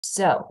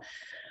So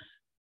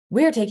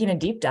we're taking a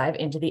deep dive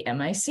into the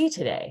MIC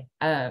today.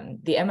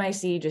 The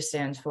MIC just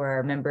stands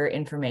for Member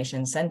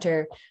Information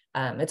Center.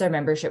 It's our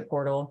membership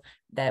portal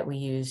that we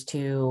use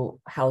to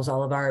house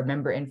all of our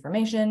member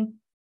information.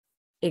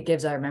 It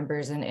gives our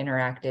members an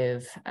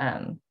interactive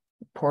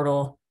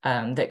portal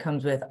that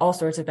comes with all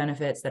sorts of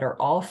benefits that are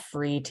all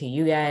free to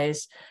you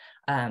guys.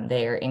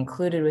 They are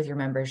included with your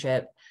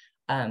membership.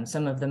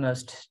 Some of the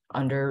most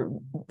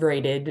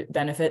underrated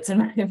benefits, in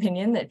my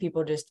opinion, that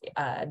people just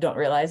don't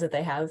realize that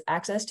they have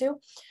access to.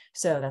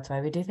 So that's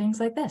why we do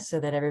things like this, so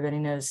that everybody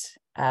knows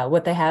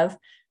what they have,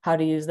 how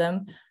to use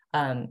them,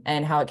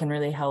 and how it can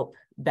really help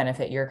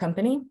benefit your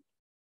company.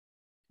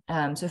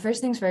 So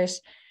first things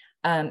first,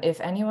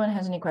 if anyone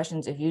has any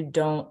questions, if you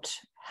don't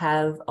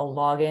have a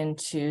login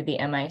to the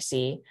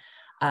MIC,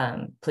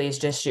 please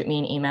just shoot me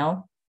an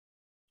email.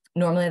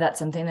 Normally that's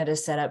something that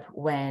is set up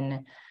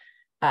when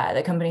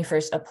the company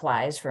first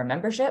applies for a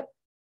membership.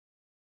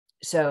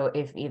 So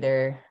if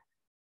either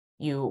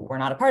you were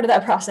not a part of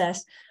that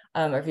process,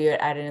 or if you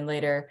had added in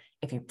later,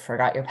 if you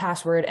forgot your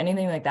password,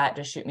 anything like that,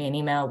 just shoot me an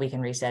email. We can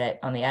reset it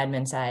on the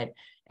admin side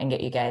and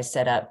get you guys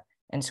set up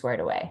and squared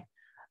away.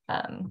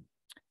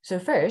 So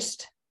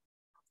first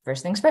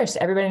things first,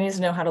 everybody needs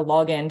to know how to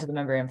log into the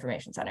Member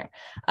Information Center.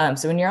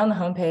 So when you're on the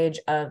homepage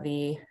of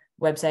the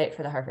website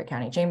for the Harford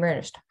County Chamber,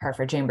 just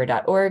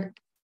harfordchamber.org,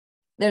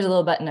 there's a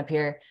little button up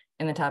here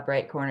in the top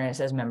right corner. It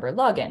says Member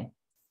Login.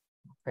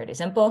 Pretty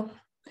simple.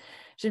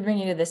 Should bring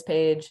you to this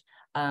page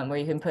where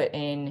you can put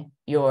in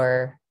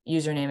your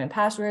username and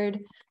password.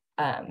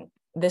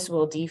 This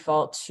will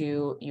default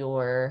to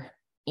your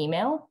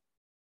email.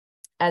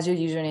 As your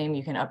username,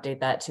 you can update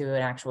that to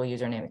an actual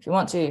username if you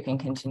want to. You can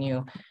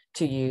continue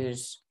to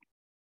use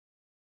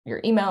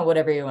your email,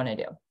 whatever you want to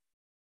do.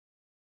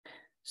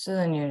 So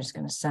then you're just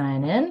going to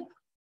sign in.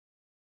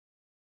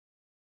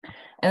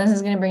 And this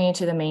is going to bring you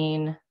to the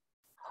main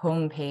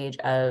homepage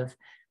of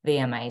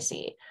the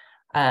MIC.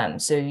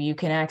 So you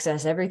can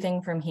access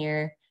everything from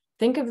here.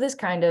 Think of this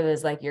kind of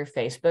as like your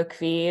Facebook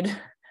feed.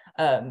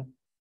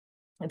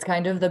 It's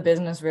kind of the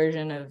business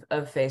version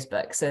of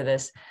Facebook. So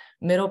this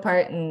middle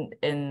part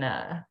in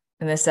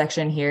this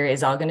section here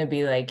is all going to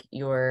be like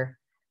your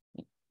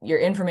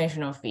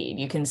informational feed.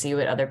 You can see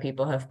what other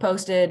people have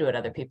posted, what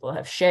other people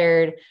have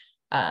shared.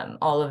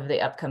 All of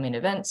the upcoming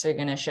events are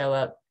going to show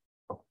up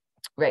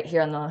right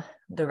here on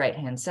the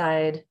right-hand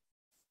side.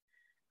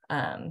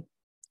 And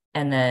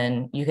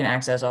then you can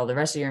access all the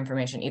rest of your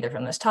information either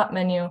from this top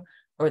menu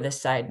or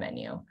this side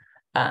menu.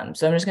 So I'm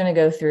just going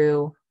to go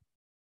through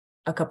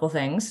a couple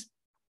things.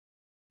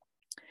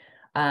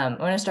 I'm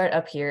going to start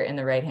up here in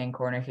the right-hand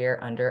corner here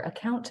under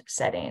account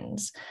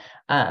settings.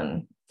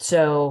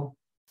 So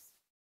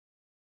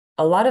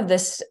a lot of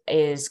this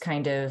is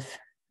kind of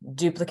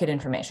duplicate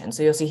information.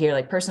 So you'll see here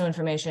like personal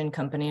information,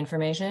 company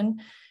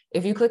information.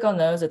 If you click on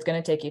those, it's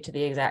going to take you to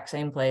the exact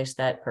same place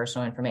that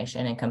personal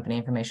information and company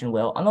information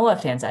will on the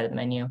left-hand side of the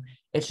menu.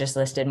 It's just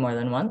listed more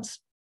than once.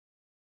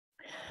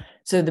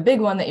 So the big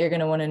one that you're going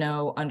to want to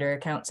know under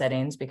account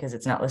settings, because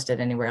it's not listed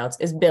anywhere else,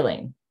 is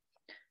billing.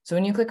 So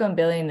when you click on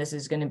billing, this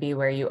is going to be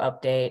where you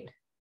update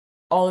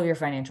all of your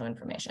financial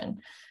information.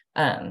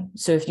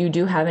 So if you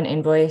do have an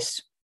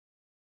invoice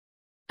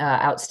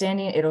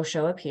outstanding, it'll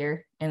show up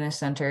here in the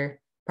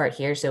center part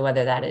here. So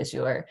whether that is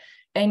your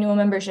annual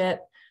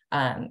membership,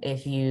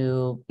 if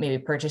you maybe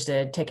purchased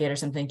a ticket or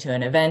something to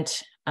an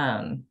event,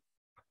 and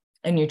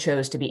you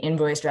chose to be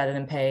invoiced rather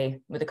than pay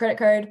with a credit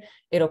card,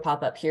 it'll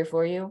pop up here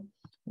for you.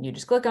 You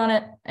just click on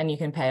it and you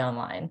can pay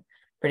online.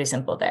 Pretty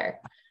simple there.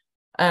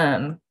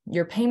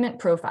 Your payment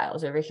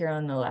profiles over here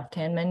on the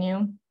left-hand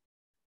menu.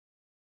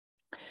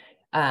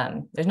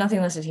 There's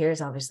nothing listed here.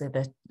 It's obviously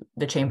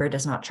the chamber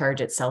does not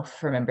charge itself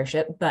for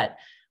membership, but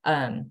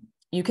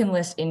you can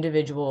list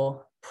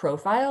individual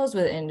profiles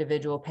with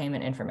individual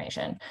payment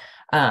information.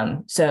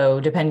 So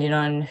depending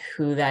on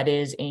who that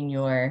is in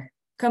your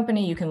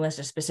company, you can list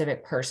a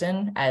specific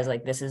person as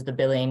like, this is the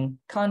billing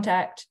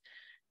contact.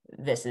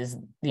 This is,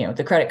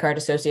 the credit card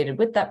associated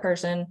with that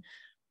person.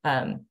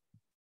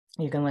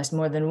 You can list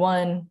more than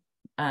one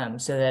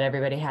so that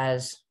everybody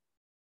has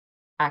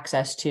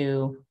access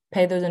to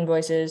pay those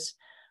invoices.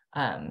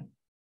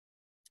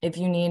 If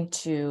you need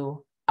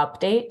to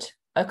update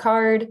a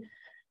card,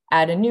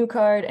 add a new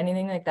card,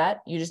 anything like that,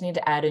 you just need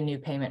to add a new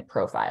payment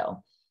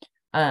profile.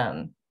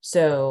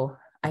 So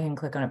I can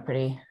click on it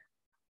pretty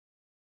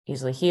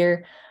easily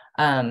here.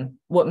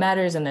 What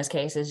matters in this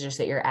case is just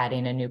that you're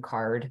adding a new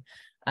card.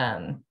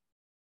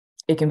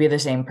 It can be the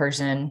same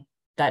person.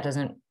 That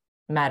doesn't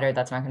matter.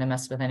 That's not going to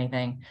mess with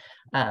anything.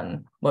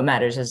 What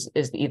matters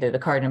is either the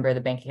card number,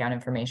 the bank account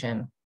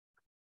information.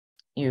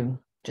 You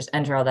just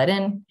enter all that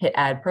in, hit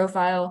add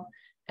profile,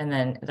 and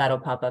then that'll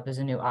pop up as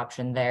a new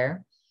option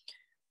there.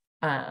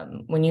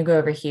 When you go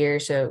over here,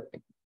 so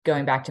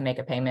going back to make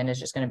a payment is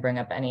just going to bring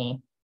up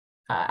any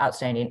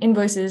outstanding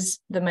invoices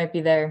that might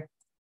be there.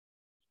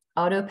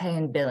 Auto pay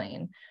and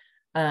billing.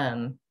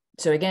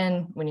 So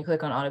again, when you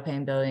click on auto pay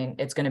and billing,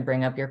 it's going to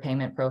bring up your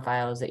payment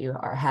profiles that you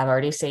have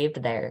already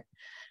saved there.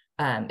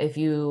 If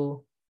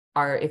you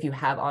if you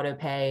have auto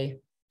pay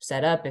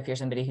set up, if you're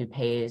somebody who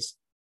pays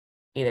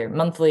either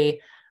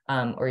monthly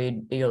or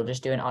you'll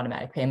just do an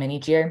automatic payment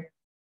each year,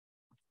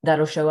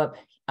 that'll show up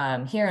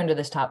here under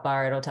this top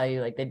bar. It'll tell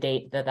you like the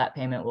date that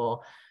payment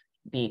will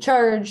be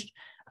charged,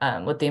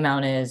 what the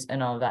amount is,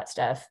 and all of that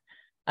stuff.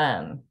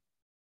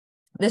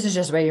 This is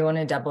just where you want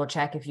to double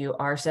check if you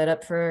are set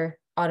up for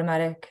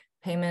automatic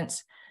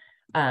payments.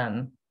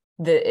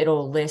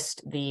 It'll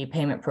list the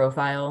payment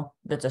profile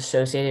that's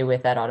associated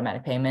with that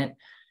automatic payment.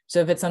 So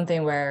if it's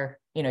something where,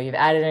 you've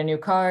added a new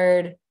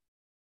card,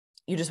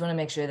 you just want to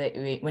make sure that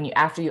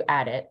after you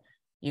add it,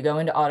 you go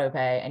into auto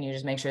pay and you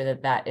just make sure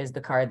that is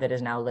the card that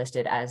is now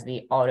listed as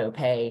the auto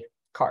pay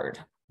card.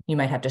 You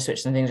might have to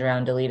switch some things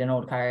around, delete an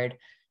old card,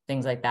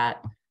 things like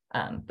that.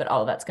 But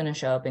all of that's going to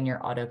show up in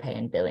your auto pay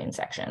and billing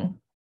section.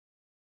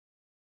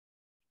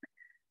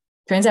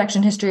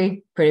 Transaction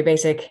history, pretty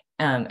basic.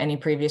 Any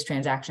previous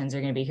transactions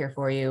are going to be here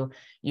for you.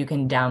 You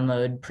can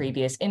download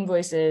previous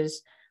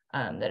invoices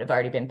that have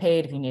already been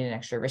paid. If you need an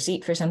extra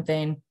receipt for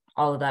something,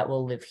 all of that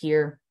will live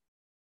here.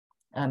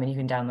 And you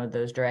can download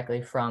those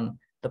directly from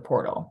the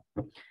portal.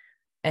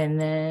 And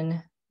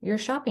then your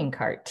shopping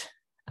cart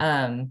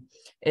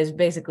is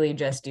basically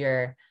just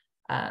your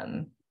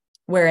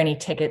where any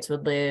tickets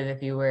would live.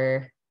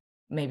 If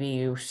maybe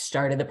you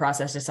started the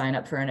process to sign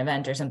up for an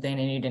event or something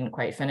and you didn't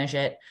quite finish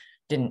it,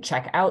 didn't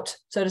check out,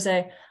 so to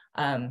say,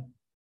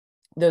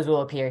 those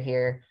will appear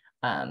here.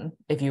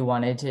 If you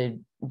wanted to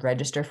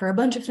register for a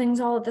bunch of things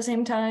all at the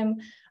same time,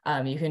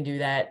 you can do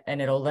that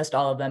and it'll list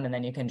all of them, and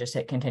then you can just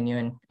hit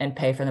continue and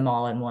pay for them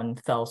all in one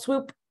fell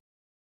swoop.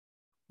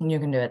 And you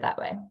can do it that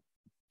way.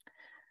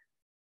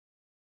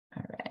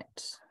 All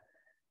right.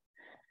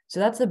 So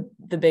that's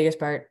the biggest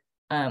part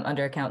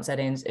under account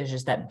settings, is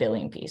just that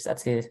billing piece.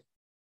 That's the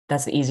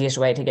easiest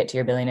way to get to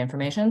your billing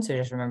information. So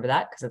just remember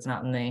that, because it's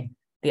not in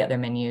the other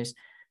menus.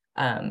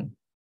 And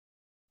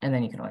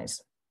then you can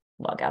always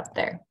log out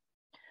there.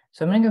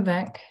 So I'm going to go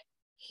back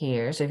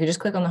here. So if you just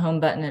click on the home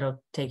button,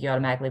 it'll take you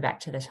automatically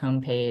back to this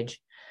home page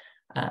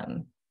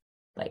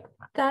like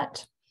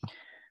that.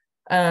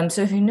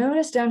 So if you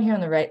notice down here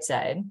on the right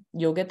side,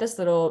 you'll get this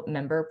little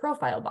member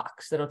profile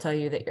box that'll tell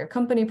you that your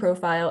company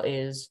profile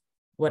is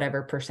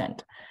whatever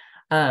percent.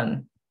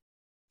 So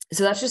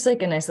that's just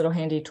like a nice little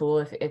handy tool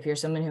if you're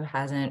someone who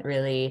hasn't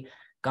really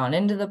gone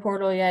into the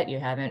portal yet, you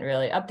haven't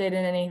really updated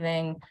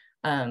anything.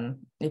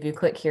 If you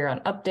click here on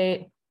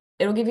update,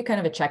 it'll give you kind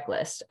of a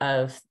checklist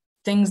of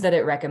things that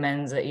it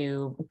recommends that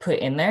you put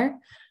in there.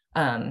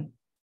 So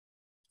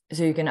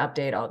you can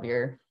update all of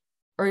your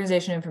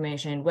organization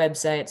information,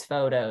 websites,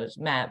 photos,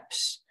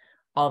 maps,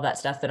 all of that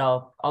stuff that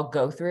I'll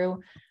go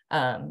through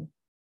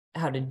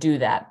how to do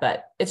that.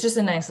 But it's just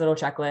a nice little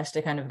checklist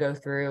to kind of go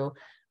through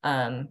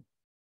and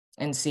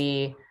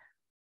see,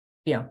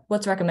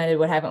 what's recommended,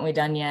 what haven't we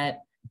done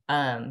yet,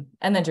 and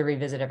then to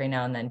revisit every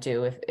now and then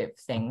too, if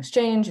things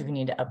change, if you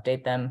need to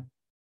update them.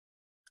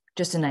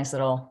 Just a nice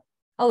little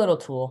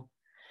tool.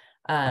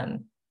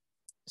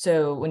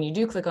 So when you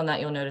do click on that,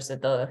 you'll notice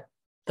that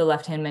the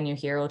left-hand menu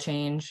here will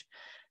change.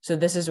 So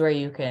this is where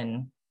you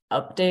can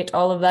update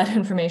all of that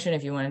information.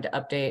 If you wanted to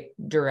update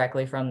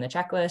directly from the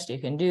checklist, you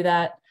can do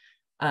that.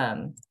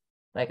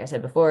 Like I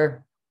said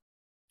before,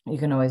 you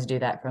can always do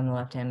that from the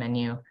left-hand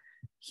menu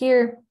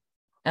here.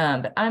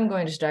 But I'm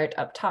going to start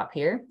up top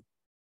here,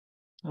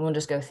 and we'll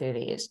just go through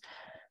these.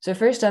 So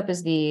first up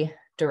is the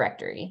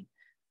directory.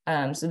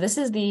 So this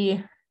is the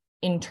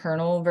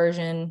internal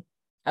version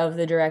of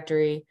the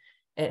directory.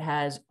 It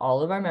has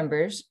all of our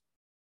members.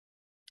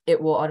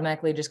 It will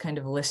automatically just kind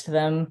of list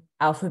them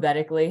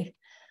alphabetically.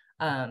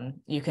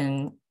 You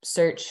can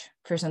search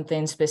for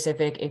something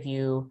specific if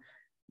you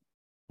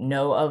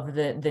know of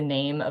the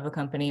name of a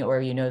company,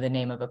 or you know the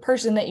name of a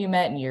person that you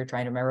met and you're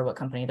trying to remember what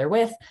company they're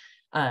with.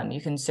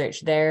 You can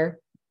search there.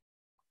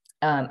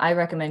 I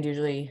recommend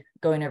usually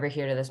going over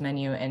here to this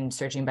menu and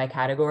searching by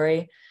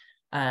category.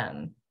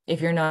 If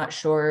you're not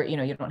sure,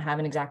 you don't have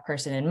an exact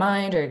person in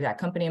mind or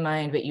exact company in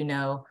mind, but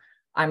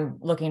I'm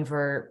looking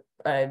for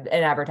an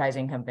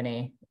advertising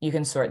company, you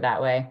can sort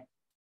that way.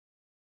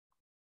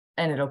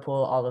 And it'll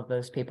pull all of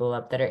those people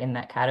up that are in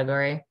that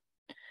category.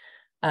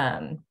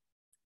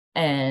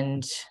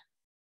 And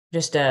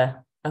just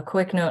a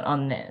quick note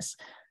on this.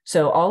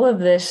 So all of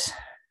this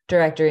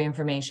directory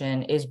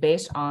information is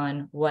based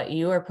on what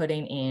you are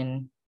putting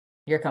in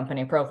your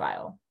company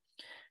profile.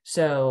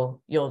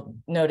 So you'll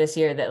notice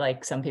here that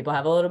like some people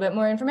have a little bit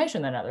more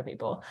information than other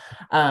people.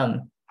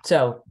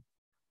 So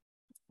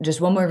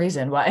just one more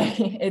reason why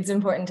it's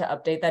important to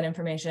update that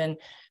information,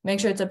 make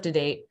sure it's up to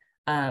date,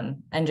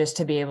 and just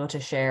to be able to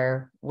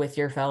share with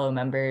your fellow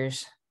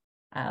members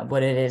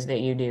what it is that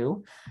you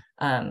do.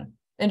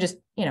 And just,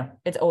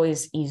 it's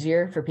always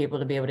easier for people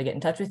to be able to get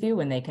in touch with you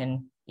when they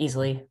can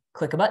easily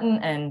click a button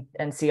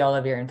and see all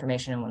of your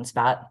information in one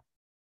spot.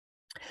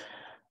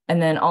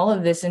 And then all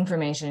of this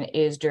information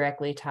is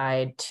directly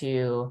tied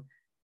to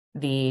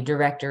the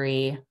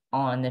directory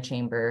on the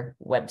Chamber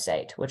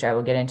website, which I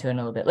will get into in a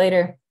little bit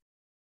later.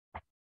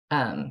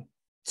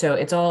 So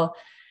it's all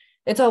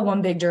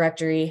one big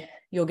directory.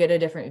 you'll get a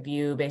different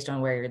view based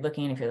on where you're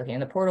looking. If you're looking in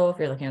the portal, if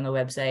you're looking on the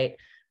website,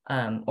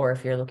 or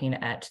if you're looking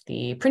at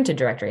the printed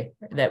directory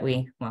that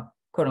we, well,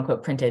 quote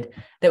unquote printed,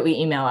 that we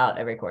email out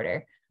every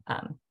quarter.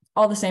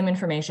 All the same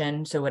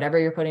information. So whatever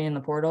you're putting in the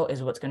portal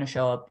is what's going to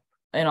show up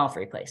in all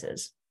three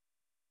places.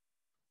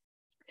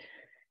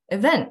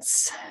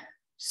 Events.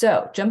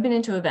 So jumping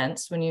into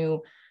events, when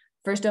you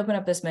first open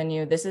up this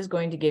menu, this is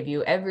going to give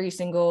you every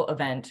single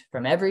event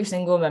from every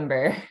single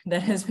member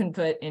that has been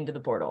put into the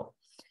portal.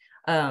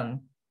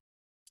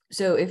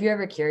 So if you're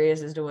ever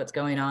curious as to what's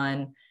going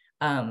on,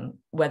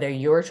 whether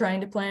you're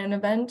trying to plan an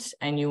event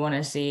and you want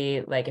to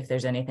see like if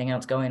there's anything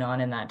else going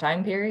on in that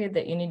time period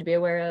that you need to be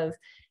aware of,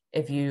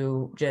 if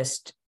you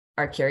just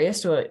are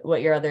curious to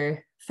what your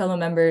other fellow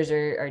members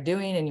are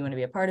doing and you want to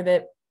be a part of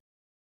it,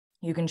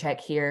 you can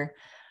check here.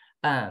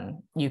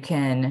 You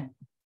can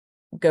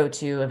go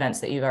to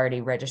events that you've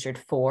already registered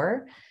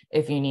for.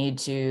 If you need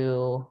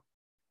to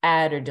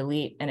add or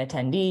delete an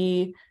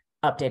attendee,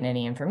 update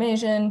any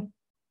information,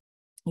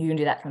 you can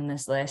do that from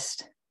this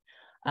list.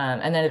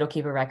 And then it'll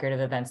keep a record of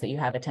events that you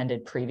have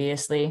attended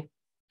previously.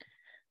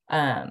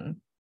 So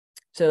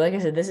like I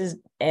said, this is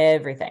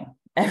everything,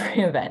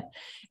 every event.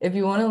 If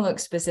you want to look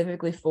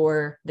specifically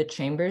for the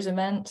Chamber's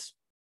events,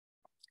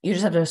 you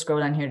just have to scroll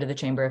down here to the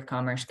Chamber of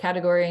Commerce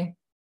category.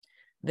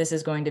 This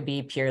is going to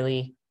be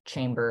purely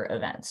Chamber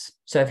events.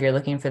 So if you're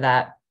looking for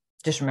that,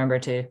 just remember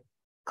to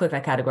click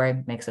that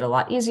category. Makes it a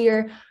lot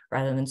easier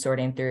rather than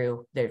sorting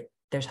through.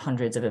 There's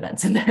hundreds of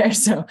events in there.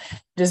 So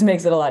just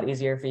makes it a lot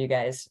easier for you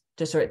guys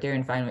to sort through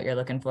and find what you're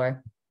looking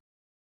for.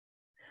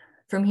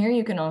 From here,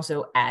 you can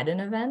also add an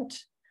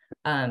event.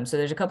 So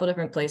there's a couple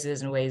different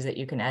places and ways that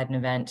you can add an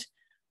event.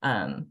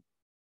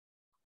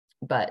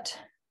 But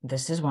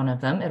this is one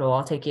of them. It'll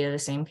all take you to the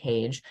same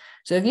page.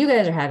 So if you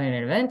guys are having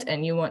an event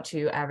and you want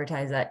to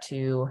advertise that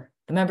to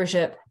the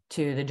membership,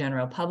 to the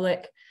general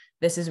public,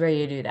 this is where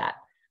you do that.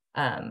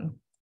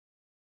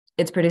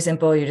 It's pretty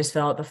simple. You just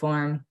fill out the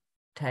form,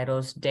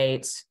 titles,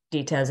 dates,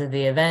 details of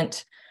the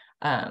event.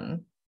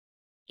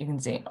 You can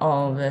see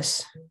all of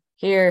this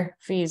here,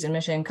 fees,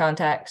 admission,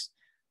 contacts,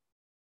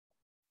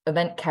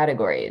 event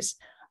categories.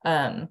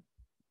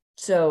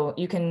 So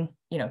you can,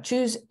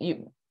 choose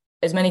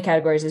as many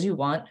categories as you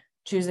want,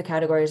 choose the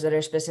categories that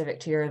are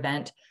specific to your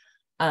event.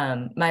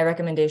 My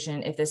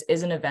recommendation, if this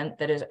is an event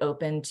that is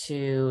open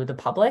to the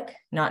public,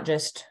 not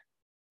just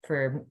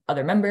for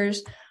other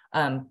members,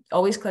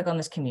 always click on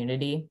this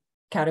community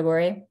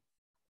category.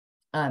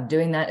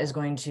 Doing that is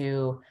going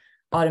to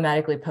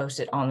automatically post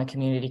it on the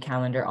community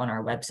calendar on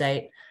our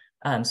website.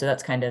 So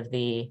that's kind of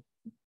the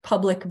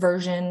public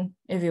version,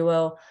 if you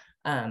will,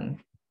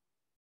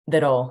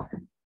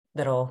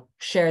 that'll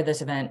share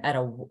this event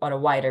on a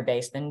wider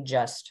base than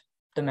just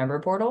the member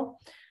portal.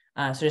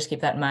 So just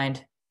keep that in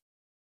mind.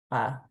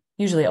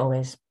 Usually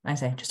always, I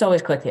say, just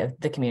always click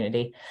the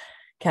community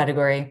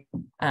category.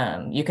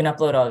 You can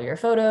upload all of your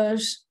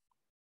photos,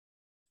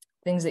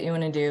 things that you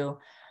want to do.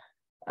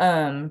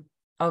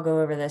 I'll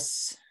go over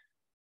this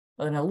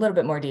in a little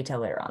bit more detail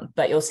later on,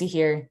 but you'll see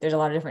here, there's a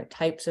lot of different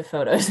types of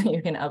photos that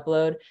you can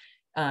upload.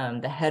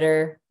 The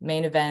header,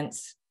 main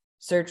events,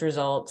 search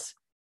results,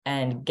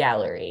 and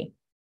gallery.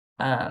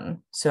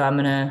 So I'm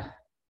gonna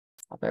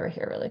hop over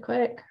here really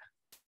quick.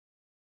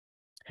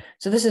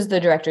 So this is the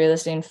directory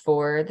listing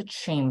for the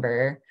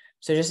Chamber.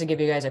 So just to give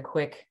you guys a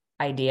quick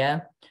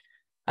idea.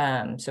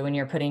 So when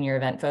you're putting your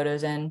event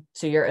photos in,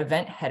 so your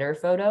event header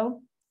photo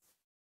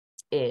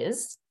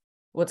is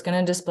what's going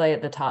to display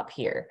at the top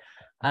here.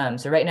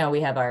 So right now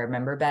we have our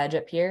member badge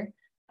up here,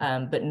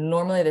 but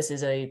normally this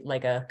is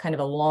like a kind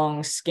of a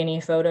long skinny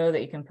photo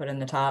that you can put in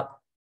the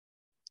top.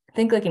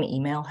 Think like an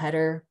email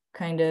header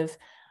kind of.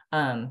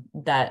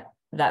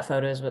 That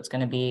photo is what's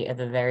going to be at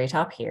the very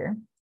top here.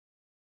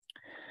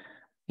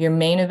 Your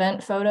main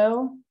event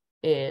photo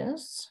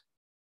is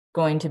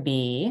going to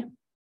be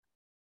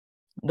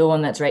the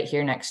one that's right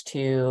here next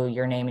to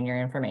your name and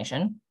your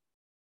information.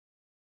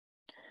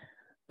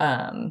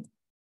 Your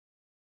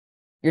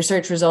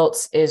search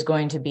results is not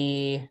going to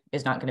be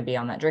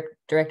on that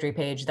directory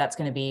page. That's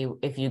going to be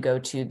if you go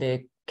to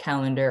the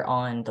calendar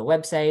on the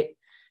website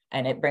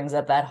and it brings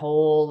up that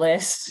whole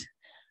list,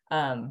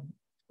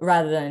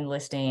 rather than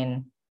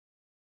listing,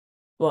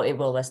 well, it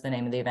will list the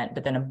name of the event,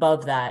 but then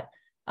above that,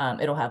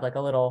 it'll have like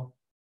a little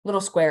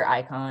square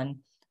icon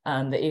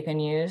that you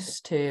can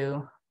use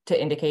to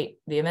indicate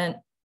the event.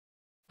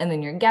 And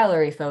then your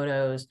gallery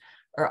photos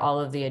are all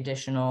of the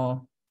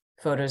additional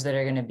photos that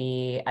are going to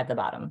be at the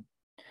bottom.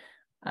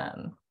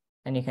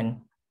 And you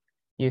can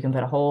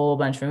put a whole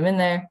bunch of them in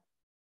there.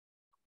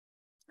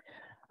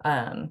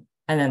 And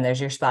then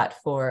there's your spot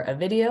for a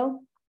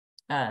video.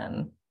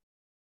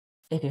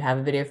 If you have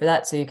a video for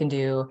that, so you can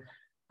do,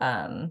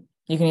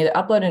 you can either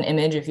upload an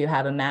image if you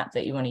have a map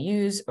that you want to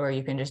use, or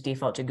you can just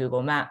default to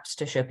Google Maps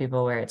to show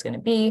people where it's going to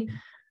be.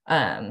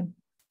 And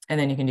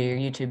then you can do your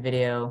YouTube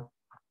video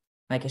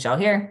like you saw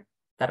here,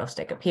 that'll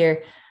stick up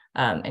here,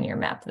 and your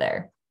map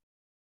there.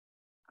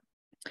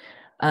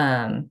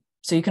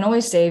 So you can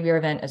always save your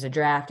event as a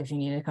draft if you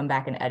need to come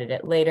back and edit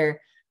it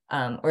later,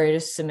 or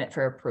just submit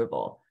for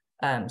approval.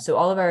 So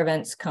all of our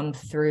events come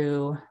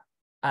through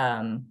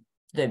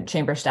the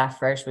chamber staff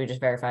first. We just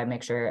verify,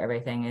 make sure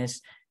everything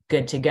is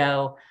good to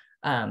go.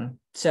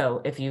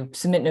 So if you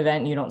submit an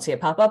event and you don't see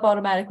it pop up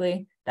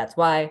automatically, that's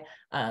why.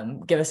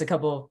 Give us a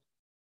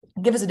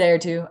day or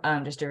two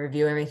just to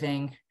review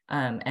everything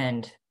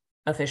and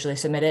officially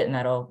submit it, and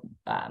that'll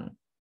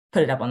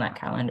put it up on that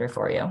calendar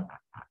for you.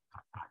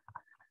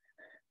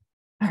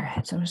 All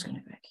right, so I'm just going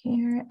to go back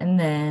here. And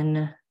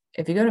then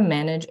if you go to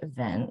manage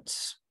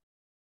events,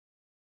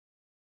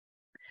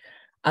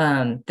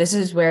 this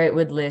is where it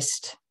would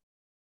list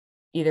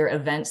either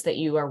events that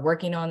you are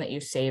working on that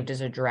you saved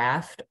as a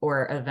draft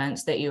or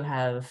events that you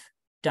have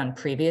done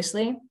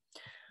previously.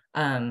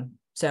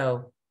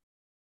 So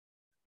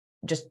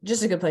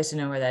just a good place to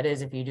know where that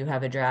is. If you do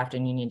have a draft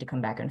and you need to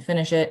come back and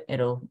finish it,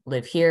 it'll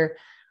live here.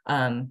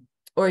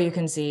 Or you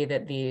can see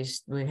that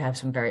we have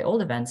some very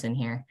old events in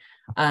here.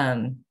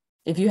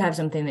 If you have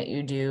something that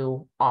you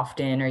do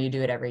often or you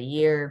do it every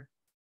year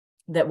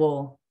that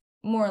will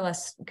more or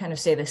less kind of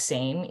stay the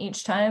same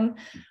each time,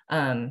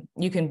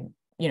 you can,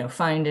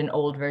 find an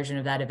old version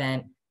of that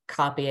event,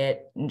 copy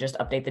it, and just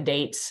update the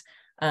dates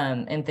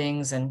and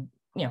things, and,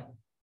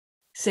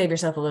 save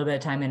yourself a little bit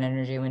of time and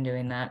energy when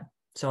doing that.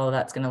 So all of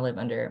that's going to live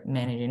under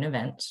managing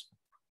events.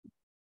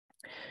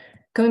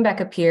 Coming back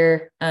up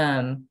here,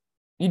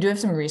 you do have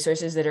some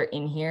resources that are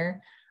in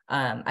here.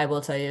 I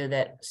will tell you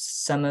that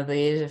some of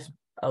these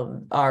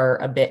are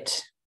a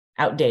bit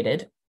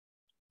outdated.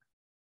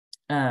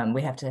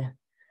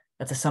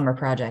 That's a summer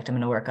project I'm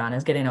going to work on,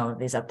 is getting all of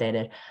these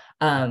updated.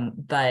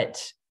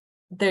 But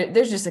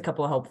there's just a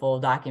couple of helpful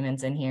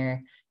documents in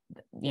here,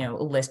 a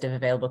list of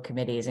available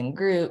committees and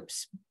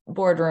groups,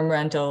 boardroom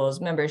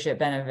rentals, membership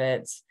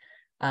benefits,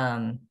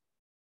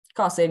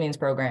 cost savings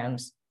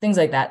programs, things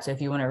like that. So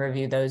if you want to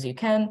review those, you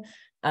can.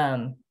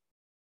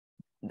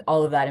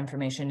 All of that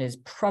information is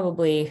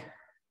probably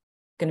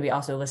going to be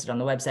also listed on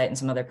the website and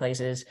some other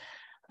places,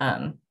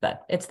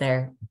 but it's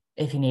there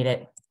if you need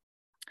it.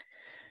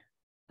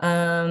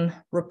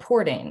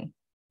 Reporting.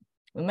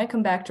 We might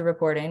come back to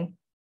reporting,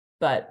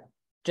 but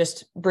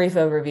just brief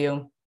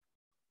overview.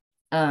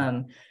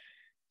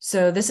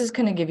 So this is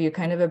going to give you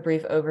kind of a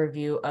brief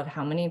overview of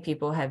how many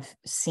people have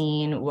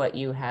seen what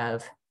you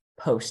have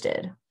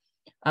posted.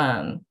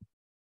 So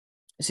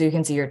you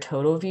can see your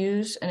total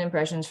views and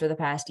impressions for the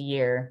past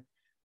year.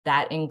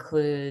 That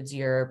includes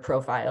your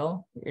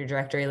profile, your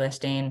directory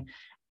listing,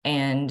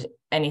 and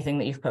anything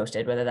that you've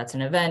posted, whether that's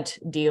an event,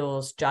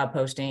 deals, job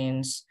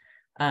postings,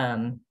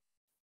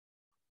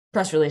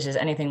 press releases,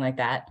 anything like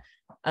that.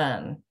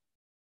 And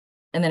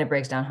then it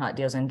breaks down hot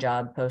deals and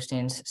job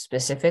postings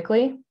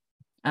specifically.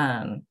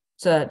 So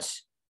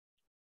that's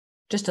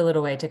just a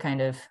little way to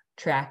kind of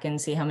track and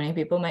see how many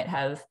people might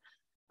have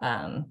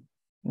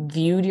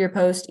viewed your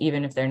post,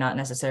 even if they're not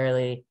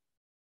necessarily,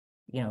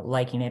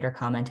 liking it or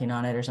commenting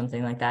on it or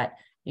something like that.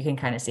 You can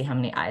kind of see how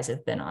many eyes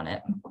have been on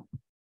it.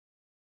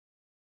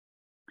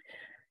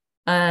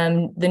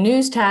 The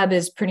news tab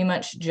is pretty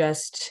much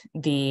just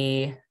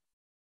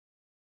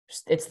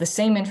it's the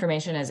same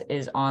information as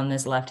is on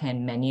this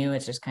left-hand menu.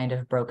 It's just kind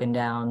of broken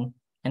down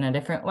in a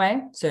different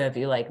way. So if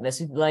you like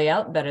this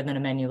layout better than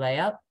a menu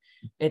layout,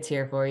 it's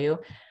here for you.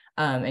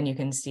 And you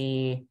can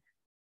see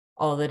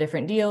all the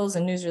different deals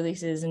and news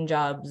releases and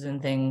jobs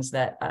and things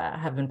that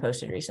have been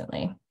posted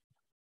recently.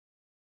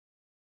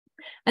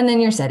 And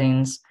then your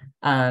settings,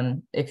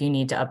 if you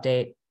need to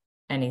update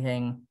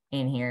anything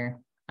in here,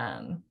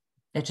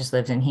 it just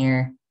lives in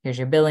here. Here's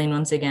your billing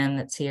once again,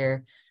 that's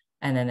here.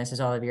 And then this is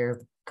all of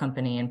your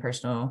company and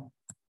personal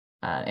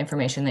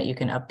information that you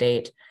can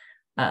update.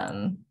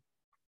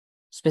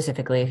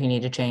 Specifically, if you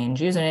need to change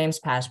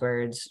usernames,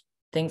 passwords,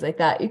 things like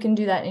that, you can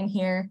do that in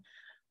here.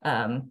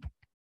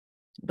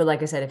 But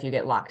like I said, if you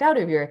get locked out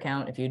of your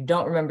account, if you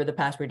don't remember the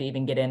password to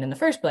even get in the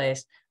first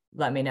place,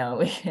 let me know.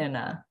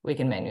 We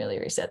can manually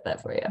reset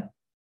that for you.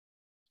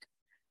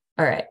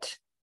 All right.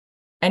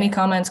 Any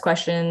comments,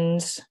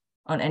 questions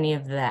on any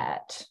of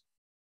that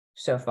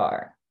so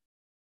far?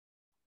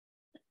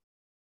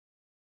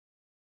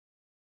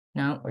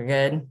 No, we're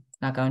good.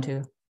 Not going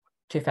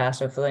too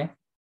fast, hopefully.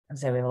 I'd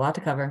say we have a lot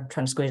to cover. I'm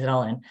trying to squeeze it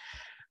all in.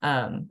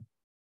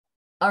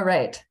 All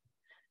right.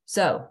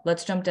 So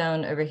let's jump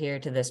down over here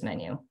to this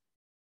menu.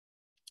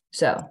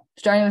 So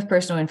starting with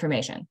personal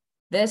information.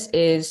 This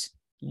is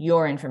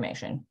your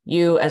information.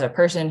 You as a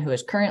person who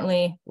is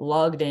currently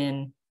logged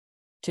in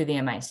to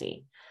the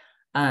MIC.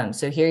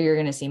 So here you're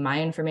going to see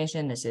my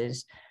information. This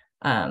is,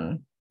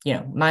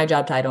 my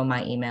job title,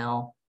 my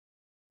email,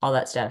 all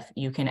that stuff.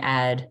 You can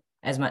add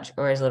as much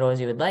or as little as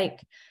you would like.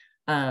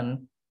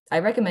 I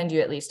recommend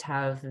you at least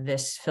have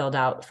this filled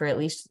out for at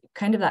least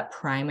kind of that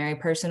primary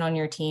person on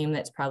your team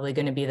that's probably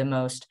going to be the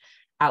most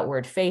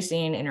outward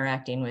facing,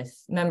 interacting with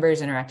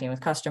members, interacting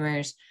with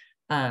customers,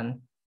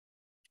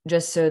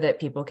 just so that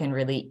people can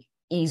really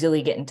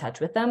easily get in touch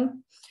with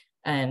them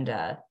and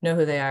know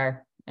who they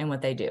are and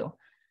what they do.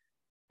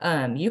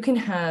 You can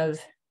have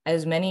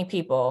as many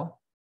people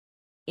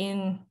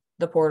in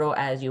the portal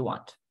as you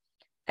want.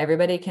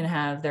 Everybody can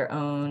have their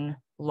own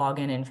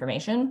login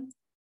information.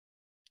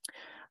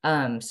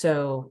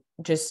 So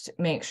just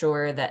make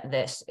sure that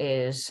this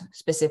is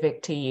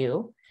specific to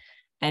you.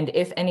 And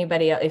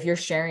if you're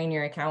sharing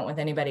your account with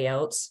anybody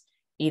else,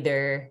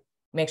 either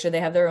make sure they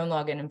have their own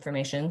login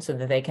information so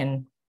that they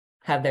can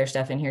have their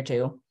stuff in here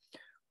too,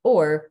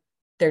 or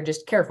they're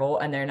just careful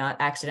and they're not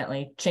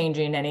accidentally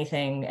changing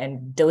anything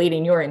and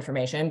deleting your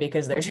information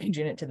because they're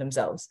changing it to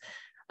themselves.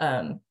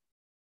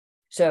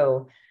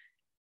 So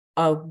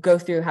I'll go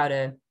through how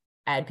to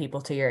add people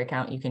to your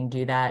account. You can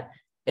do that.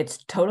 It's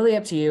totally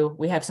up to you.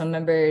 We have some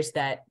members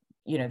that,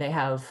 they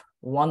have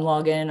one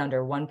login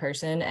under one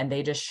person and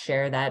they just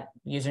share that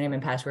username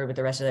and password with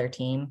the rest of their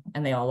team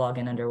and they all log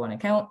in under one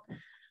account.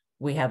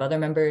 We have other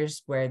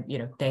members where,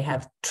 they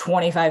have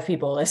 25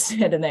 people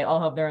listed and they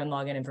all have their own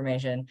login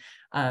information.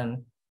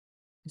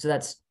 So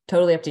that's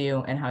totally up to you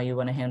and how you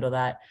want to handle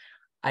that.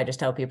 I just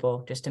tell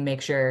people just to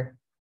make sure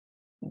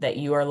that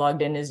you are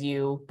logged in as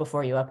you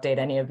before you update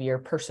any of your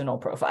personal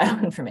profile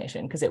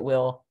information, because it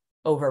will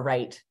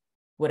overwrite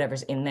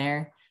whatever's in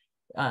there.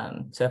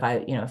 So if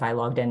I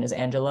logged in as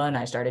Angela and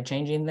I started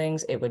changing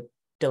things, it would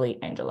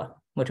delete Angela,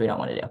 which we don't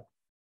want to do.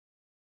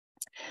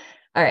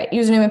 All right,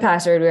 username and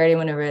password, we already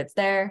went over it's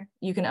there.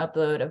 You can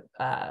upload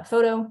a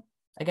photo,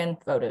 again,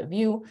 photo of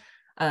you.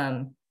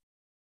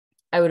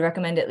 I would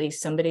recommend at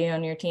least somebody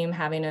on your team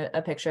having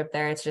a picture up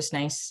there. It's just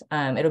nice.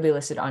 It'll be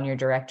listed on your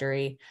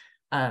directory.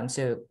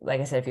 So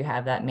like I said, if you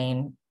have that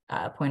main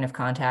point of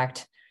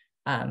contact,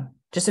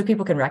 just so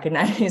people can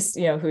recognize,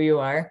 who you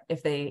are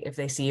if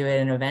they see you at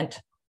an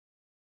event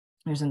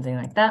or something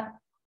like that.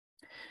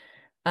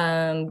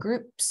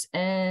 Groups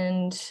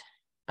and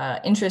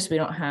interests, we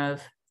don't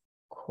have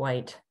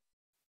quite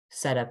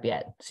set up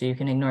yet, so you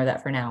can ignore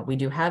that for now. We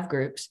do have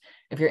groups.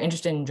 If you're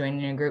interested in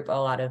joining a group, a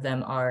lot of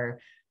them are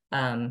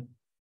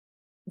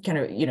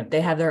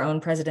they have their own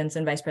presidents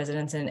and vice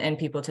presidents and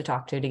people to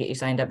talk to get you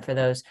signed up for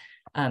those.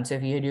 So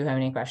if you do have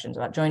any questions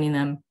about joining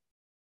them,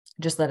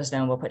 just let us know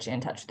and we'll put you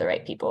in touch with the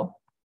right people.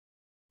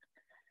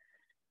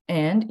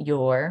 And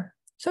your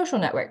social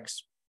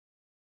networks.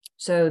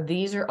 So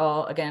these are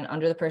all, again,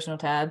 under the personal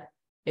tab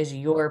is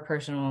your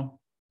personal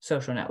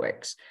social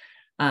networks.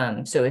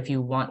 So if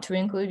you want to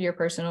include your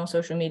personal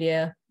social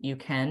media, you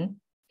can.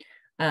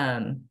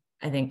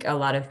 I think a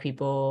lot of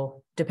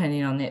people,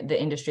 depending on the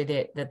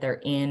industry that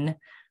they're in,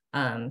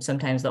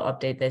 sometimes they'll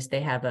update this. They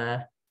have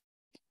a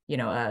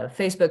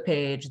Facebook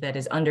page that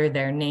is under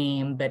their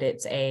name, but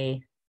it's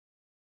a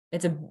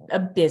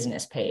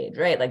business page,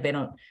 right? Like they're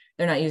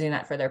not using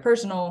that for their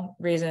personal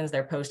reasons.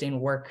 They're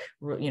posting work,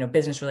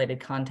 business related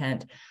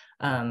content.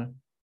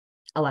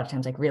 A lot of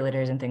times like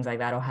realtors and things like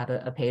that will have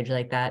a page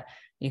like that.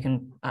 You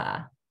can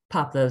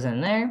pop those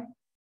in there.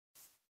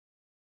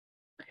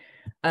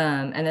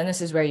 And then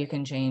this is where you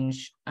can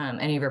change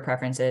any of your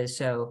preferences.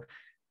 So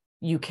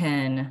you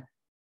can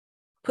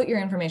put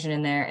your information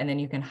in there and then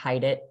you can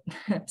hide it.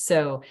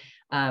 So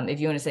if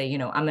you want to say,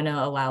 I'm going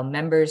to allow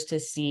members to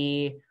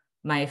see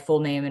my full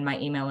name and my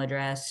email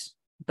address,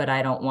 but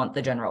I don't want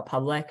the general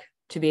public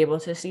to be able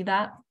to see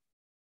that,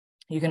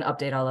 you can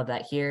update all of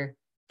that here.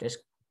 Just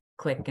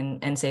click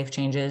and save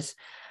changes.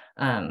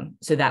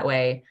 So that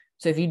way,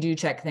 so if you do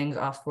check things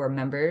off for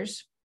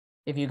members,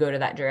 if you go to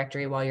that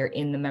directory while you're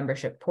in the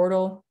membership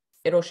portal,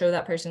 it'll show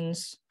that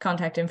person's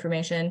contact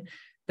information.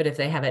 But if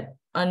they have it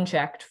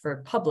unchecked for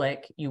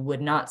public, you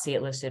would not see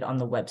it listed on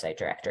the website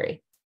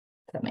directory.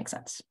 If that makes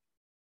sense.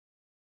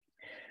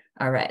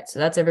 All right, so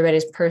that's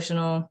everybody's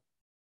personal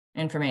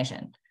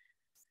information.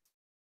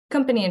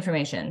 Company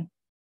information.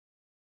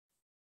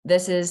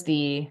 This is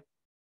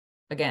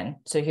again,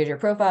 so here's your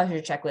profile,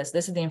 here's your checklist.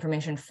 This is the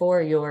information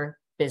for your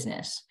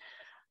business.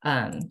 So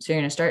you're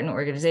going to start an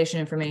organization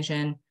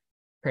information.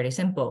 Pretty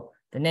simple.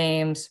 The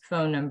names,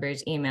 phone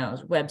numbers,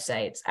 emails,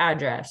 websites,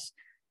 address,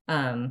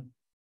 all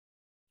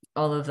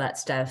of that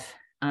stuff.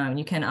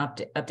 You can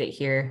update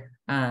here.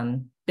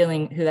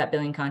 Billing, who that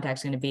billing contact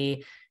is going to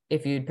be.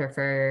 If you'd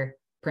prefer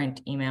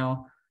print,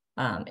 email,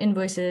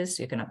 invoices,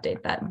 you can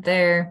update that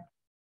there.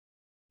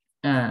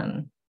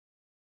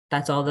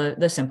 That's all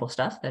the simple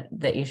stuff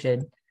that you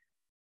should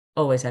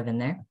always have in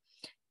there.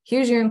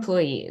 Here's your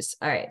employees.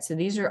 All right, so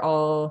these are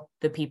all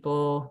the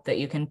people that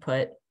you can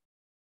put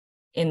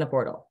in the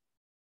portal.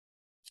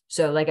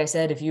 So like I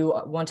said, if you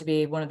want to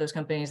be one of those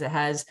companies that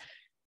has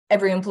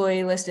every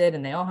employee listed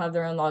and they all have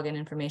their own login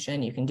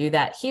information, you can do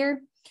that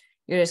here.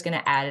 You're just going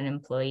to add an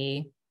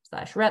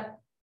employee/rep,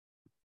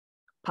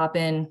 pop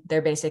in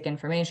their basic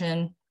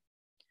information.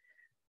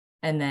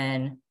 And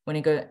then when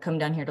you come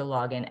down here to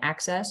login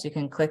access, you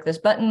can click this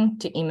button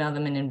to email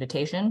them an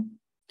invitation.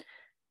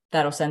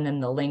 That'll send them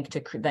the link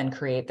to then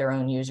create their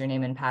own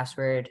username and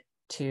password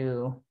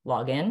to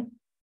log in.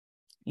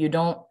 You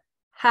don't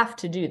have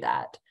to do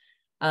that.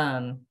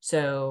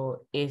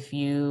 So if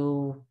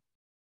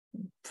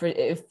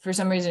for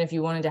some reason, if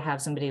you wanted to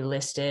have somebody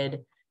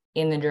listed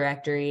in the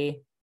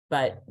directory,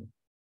 but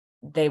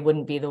they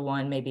wouldn't be the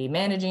one maybe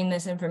managing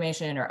this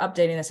information or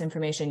updating this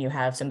information, you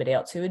have somebody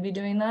else who would be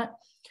doing that,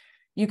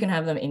 you can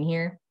have them in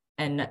here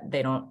and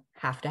they don't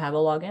have to have a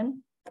login.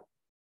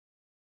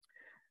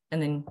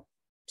 And then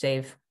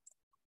save,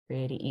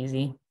 pretty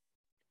easy.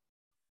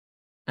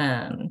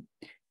 And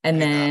Hey,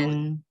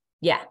 then,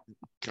 yeah,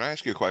 can I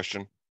ask you a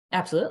question?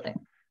 absolutely.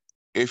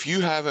 If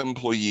you have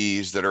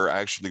employees that are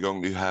actually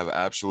going to have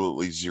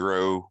absolutely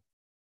zero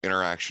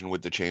interaction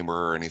with the chamber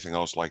or anything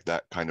else like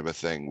that kind of a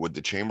thing, would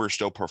the chamber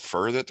still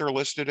prefer that they're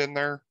listed in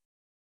there?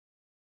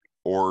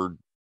 Or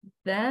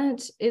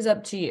That is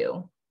up to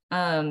you.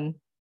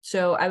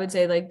 So I would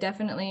say like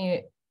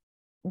definitely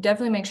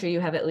make sure you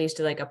have at least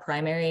like a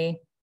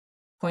primary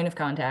point of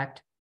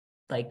contact,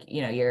 like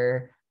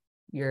your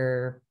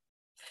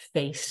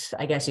face,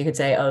 I guess you could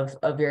say,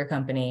 of your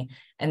company.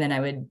 And then I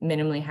would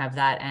minimally have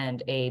that,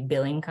 and a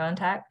billing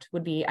contact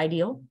would be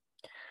ideal.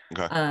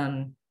 okay,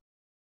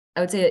 I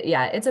would say,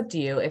 yeah, it's up to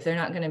you. If they're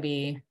not going to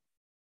be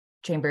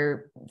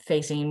chamber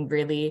facing,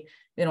 really,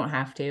 they don't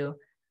have to.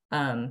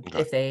 okay,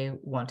 If they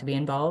want to be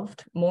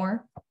involved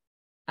more,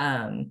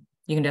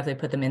 you can definitely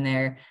put them in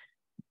there.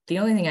 The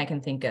only thing I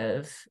can think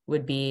of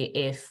would be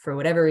if for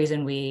whatever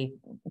reason we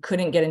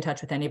couldn't get in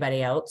touch with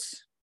anybody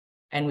else,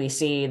 and we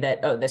see that,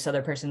 oh, this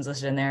other person's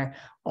listed in there,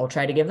 I'll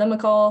try to give them a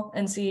call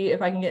and see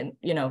if I can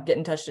get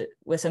in touch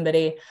with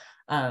somebody.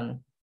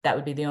 That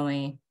would be the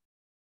only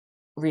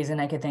reason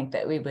I could think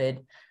that we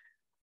would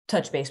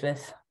touch base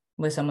with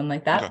someone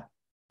like okay,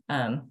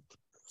 that.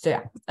 So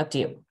yeah, up to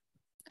you.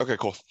 okay,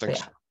 cool. But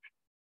Thanks. yeah,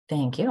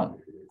 thank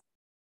you.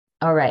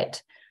 All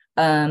right.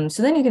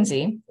 So then you can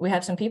see we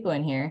have some people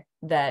in here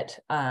that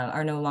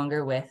are no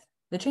longer with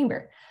the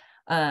chamber.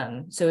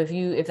 So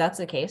if that's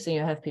the case, and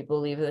you have people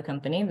leave the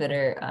company that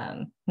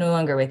are no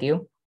longer with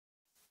you,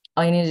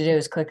 all you need to do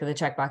is click the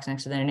checkbox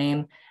next to their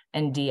name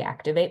and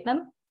deactivate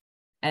them,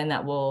 and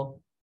that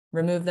will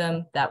remove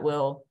them. That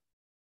will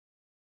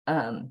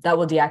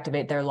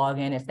deactivate their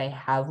login if they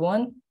have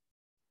one.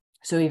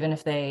 So even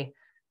if they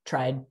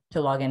tried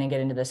to log in and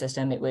get into the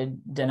system, it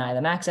would deny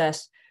them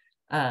access,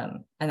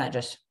 and that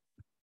just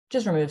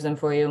removes them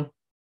for you.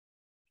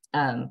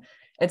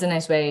 It's a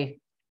nice way,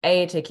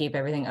 to keep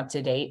everything up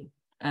to date,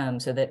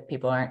 so that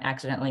people aren't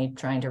accidentally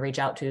trying to reach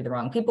out to the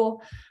wrong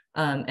people.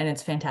 And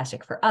it's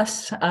fantastic for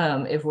us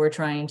if we're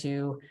trying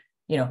to,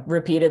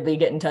 repeatedly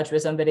get in touch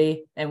with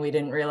somebody and we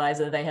didn't realize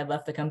that they had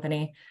left the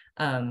company.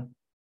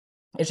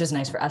 It's just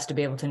nice for us to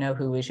be able to know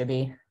who we should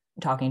be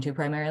talking to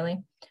primarily.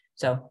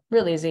 So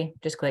real easy,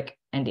 just click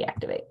and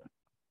deactivate.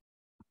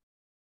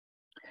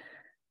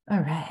 All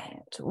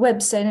right,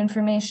 website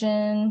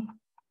information.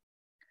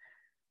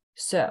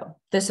 So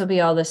this will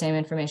be all the same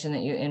information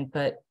that you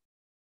input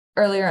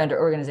earlier under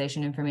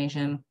organization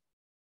information.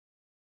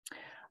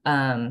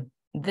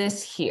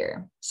 This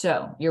here,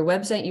 so your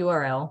website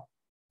URL,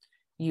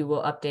 you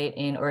will update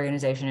in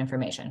organization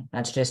information.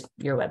 That's just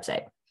your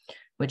website,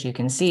 which you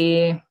can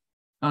see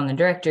on the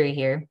directory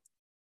here.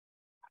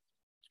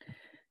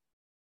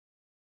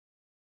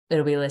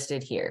 It'll be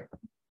listed here.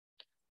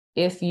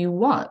 If you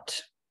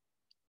want,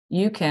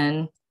 you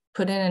can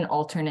put in an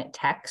alternate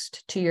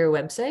text to your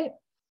website.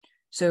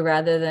 So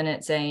rather than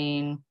it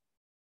saying,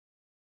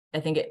 I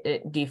think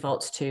it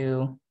defaults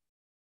to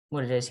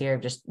what it is here,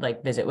 just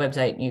like visit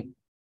website, you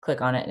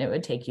click on it and it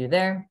would take you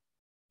there.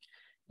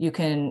 You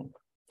can,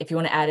 if you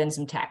want to add in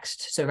some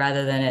text, so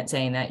rather than it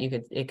saying that,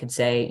 it could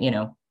say,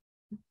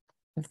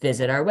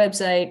 visit our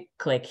website,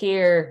 click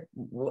here,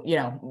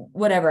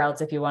 whatever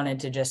else. If you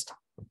wanted to just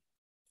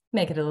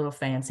make it a little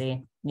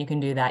fancy, you can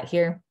do that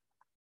here.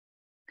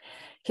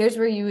 Here's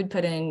where you would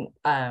put in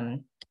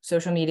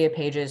social media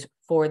pages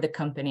for the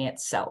company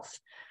itself.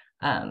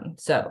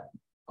 So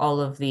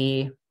all of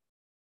the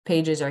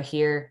pages are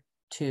here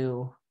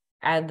to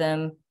add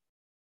them.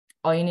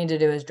 All you need to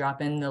do is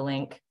drop in the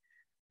link,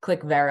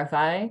 click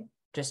verify,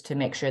 just to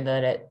make sure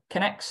that it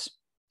connects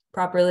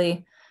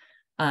properly.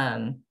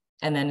 And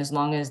then as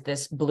long as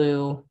this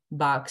blue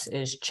box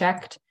is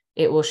checked,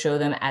 it will show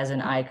them as an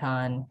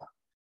icon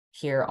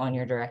here on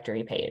your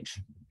directory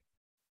page,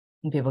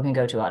 and people can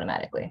go to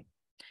automatically.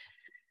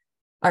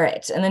 All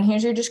right, and then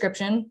here's your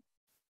description.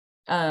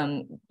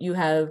 You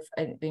have,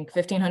 I think,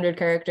 1,500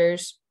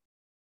 characters,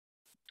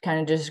 kind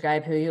of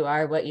describe who you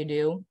are, what you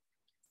do.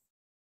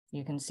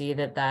 You can see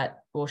that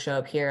will show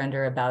up here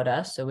under About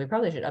Us. So we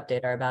probably should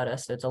update our About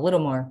Us so it's a little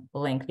more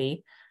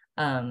lengthy.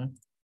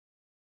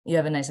 You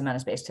have a nice amount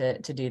of space to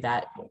do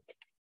that.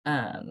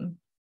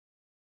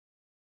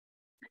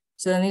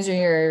 So then these are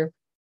your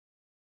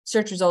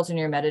search results and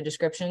your meta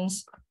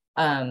descriptions.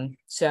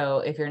 So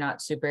if you're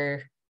not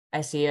super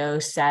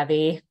SEO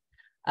savvy,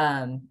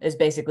 is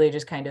basically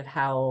just kind of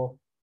how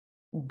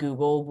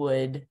Google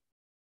would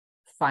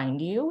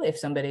find you if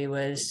somebody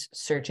was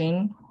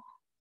searching.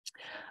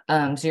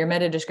 So your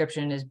meta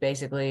description is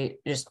basically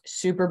just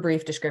super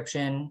brief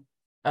description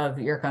of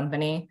your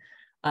company.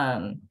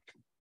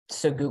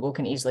 So Google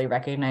can easily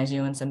recognize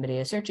you when somebody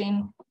is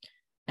searching.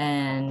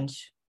 And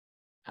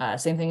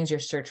same thing as your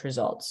search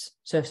results.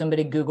 So if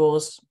somebody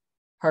Googles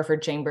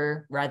Hartford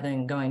Chamber rather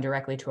than going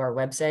directly to our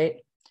website,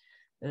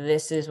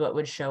 this is what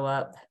would show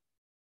up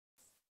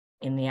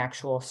in the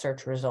actual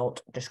search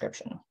result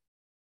description.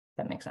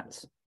 That makes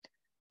sense.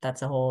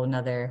 That's a whole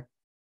nother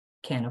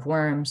can of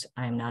worms.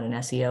 I'm not an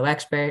SEO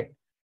expert.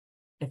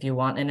 If you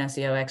want an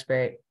SEO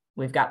expert,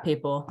 we've got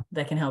people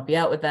that can help you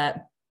out with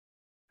that.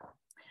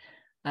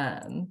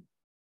 All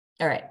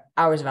right,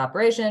 hours of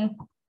operation,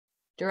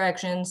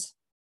 directions,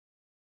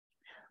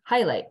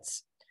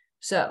 highlights.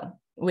 So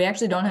we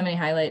actually don't have any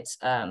highlights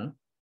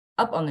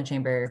up on the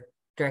chamber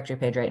directory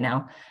page right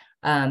now,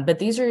 but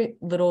these are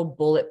little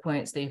bullet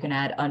points that you can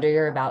add under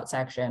your about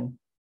section.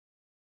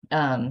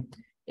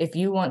 If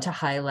you want to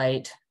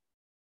highlight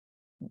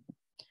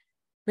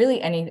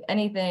really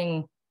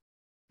anything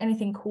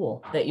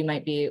cool that you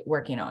might be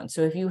working on.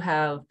 So if you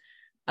have,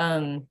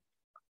 you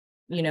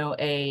know,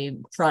 a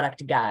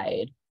product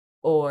guide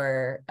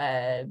or,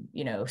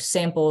 you know,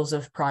 samples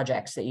of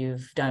projects that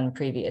you've done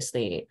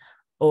previously,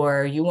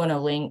 or you want to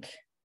link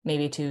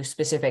maybe to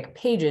specific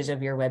pages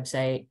of your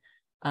website,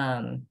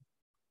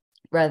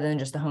 rather than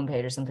just the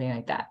homepage or something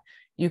like that,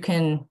 you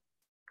can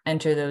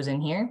enter those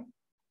in here.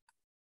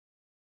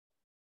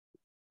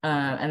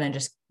 And then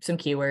just some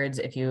keywords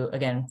if you,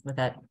 again, with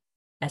that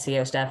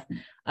SEO stuff,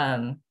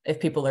 if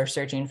people are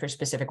searching for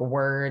specific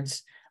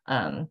words,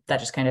 that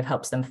just kind of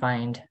helps them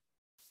find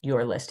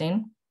your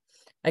listing.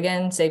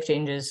 Again, save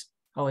changes.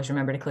 Always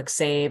remember to click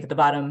save at the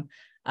bottom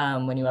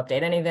when you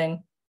update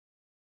anything.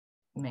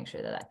 Make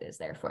sure that that is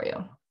there for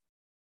you.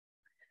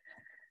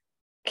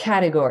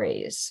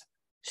 Categories.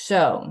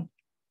 So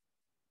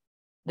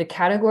the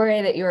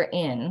category that you're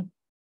in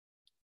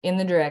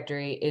the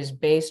directory is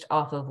based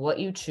off of what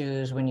you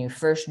choose when you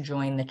first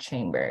join the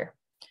chamber.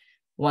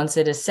 Once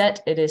it is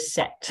set, it is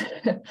set.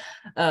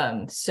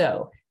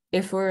 So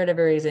if for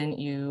whatever reason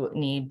you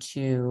need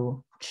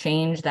to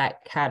change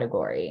that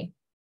category,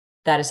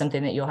 that is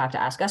something that you'll have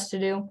to ask us to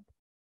do.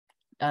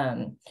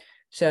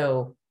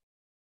 So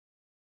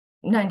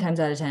 9 times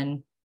out of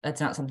 10,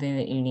 that's not something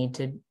that you need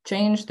to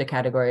change. The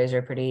categories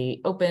are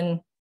pretty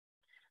open.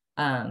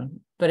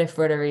 But if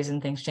for whatever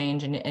reason things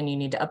change and you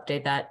need to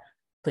update that,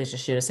 please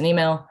just shoot us an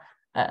email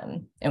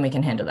and we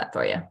can handle that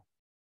for you.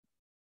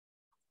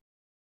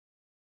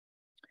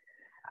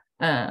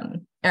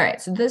 All right,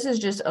 so this is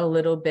just a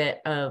little bit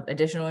of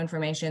additional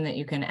information that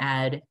you can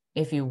add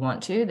if you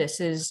want to. This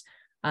is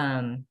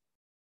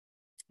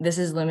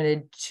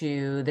limited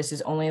to, this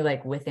is only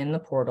like within the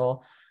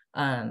portal.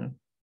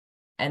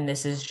 And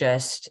this is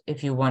just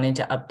if you wanted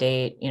to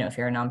update, you know, if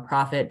you're a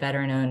nonprofit,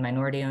 veteran-owned,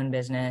 minority-owned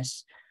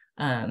business,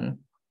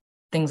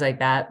 things like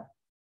that,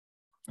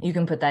 you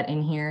can put that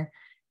in here.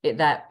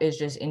 That is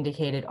just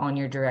indicated on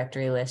your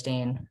directory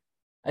listing.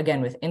 Again,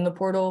 within the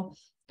portal,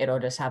 it'll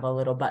just have a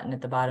little button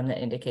at the bottom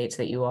that indicates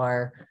that you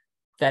are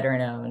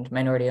veteran-owned,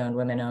 minority-owned,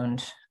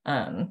 women-owned,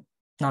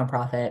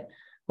 nonprofit,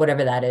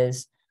 whatever that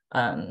is.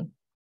 And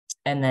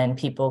then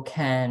people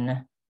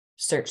can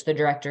search the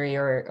directory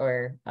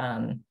or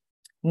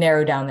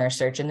narrow down their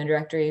search in the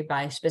directory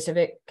by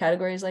specific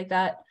categories like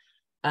that.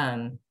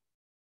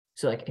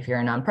 So like if you're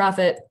a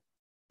nonprofit,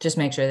 just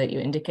make sure that you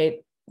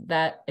indicate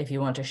that if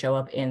you want to show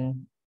up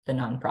in the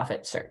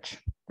nonprofit search.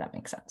 If that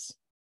makes sense.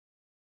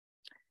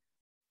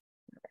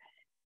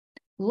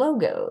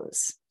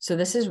 Logos. So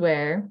this is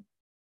where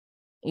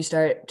you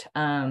start,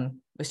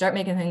 we start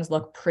making things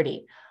look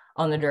pretty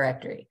on the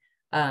directory.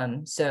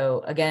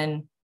 So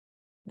again,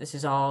 this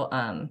is all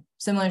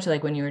similar to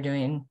like when you were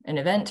doing an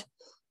event.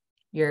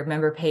 Your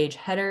member page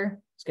header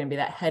is going to be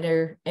that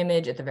header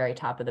image at the very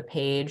top of the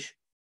page.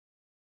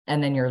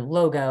 And then your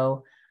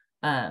logo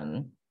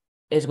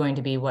is going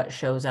to be what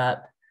shows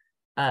up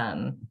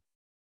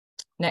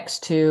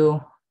next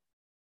to,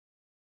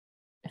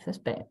 if this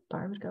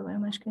bar would go away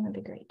on my screen,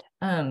 that'd be great.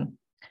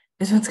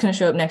 This is what's going to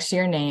show up next to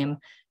your name.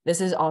 This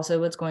is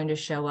also what's going to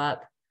show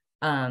up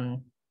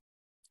on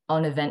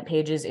event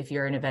pages. If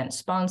you're an event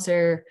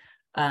sponsor,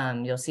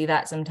 you'll see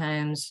that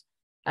sometimes.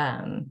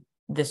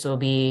 This will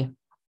be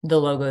the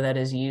logo that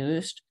is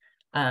used.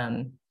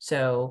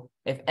 So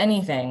if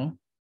anything,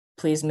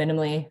 please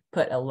minimally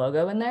put a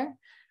logo in there.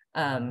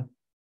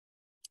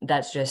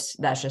 That's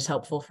just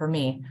helpful for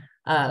me,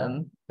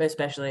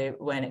 especially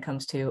when it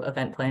comes to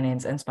event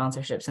plannings and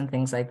sponsorships and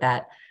things like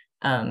that,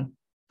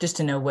 just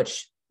to know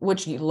which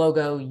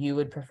logo you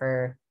would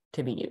prefer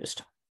to be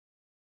used.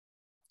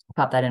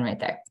 Pop that in right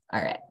there.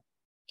 All right.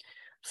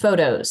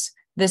 Photos.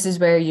 This is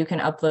where you can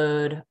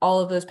upload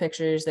all of those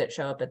pictures that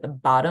show up at the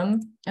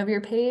bottom of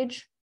your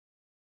page.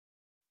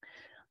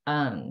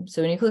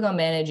 So when you click on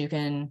manage, you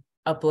can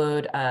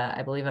upload,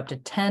 I believe, up to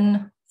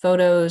 10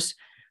 photos.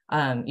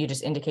 You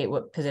just indicate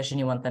what position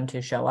you want them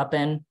to show up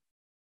in.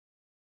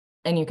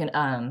 And you can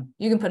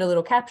put a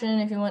little caption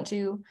if you want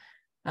to,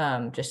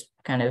 just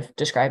kind of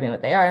describing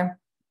what they are.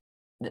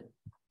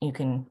 You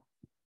can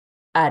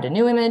add a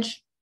new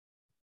image,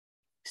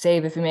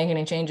 save if you make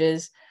any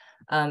changes.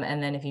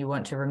 And then if you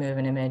want to remove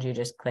an image, you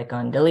just click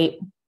on delete.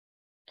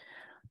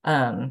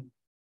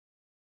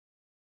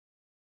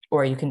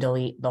 Or you can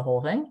delete the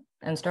whole thing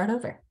and start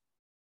over.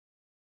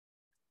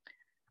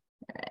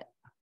 All right.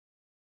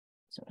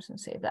 So I'm just gonna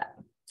save that.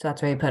 So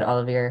that's where you put all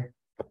of your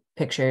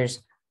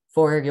pictures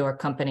for your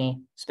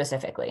company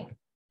specifically.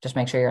 Just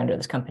make sure you're under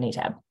this company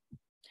tab.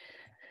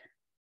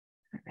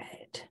 All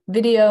right.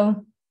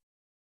 Video.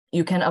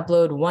 You can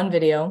upload one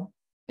video.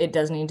 It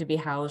does need to be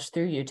housed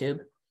through YouTube.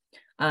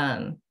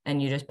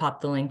 and you just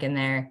pop the link in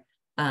there.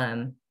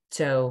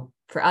 So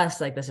for us,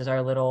 like this is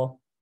our little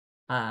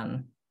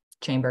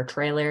chamber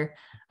trailer.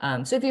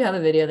 So if you have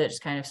a video that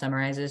just kind of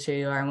summarizes who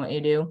you are and what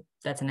you do,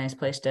 that's a nice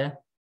place to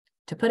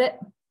put it.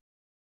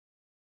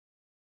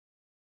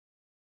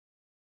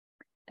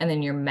 And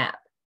then your map.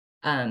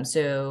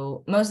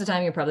 So most of the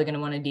time, you're probably going to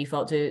want to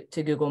default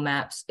to Google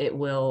Maps. It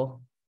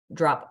will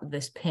drop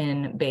this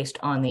pin based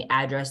on the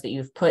address that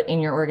you've put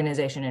in your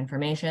organization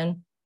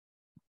information.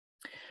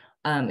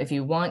 If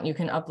you want, you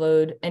can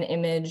upload an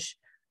image.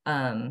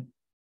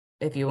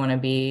 If you want to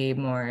be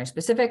more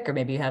specific, or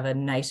maybe you have a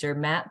nicer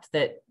map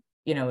that,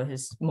 you know,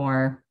 is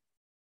more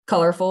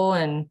colorful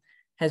and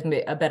has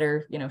a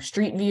better, you know,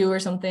 street view or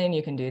something,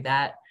 you can do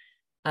that.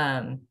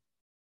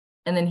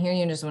 And then here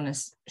you just want to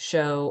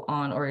show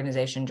on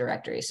organization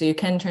directory. So you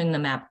can turn the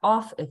map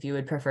off if you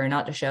would prefer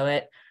not to show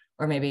it,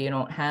 or maybe you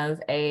don't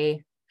have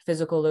a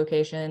physical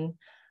location,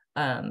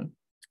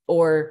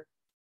 or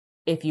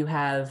if you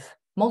have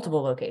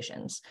multiple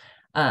locations.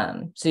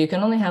 So you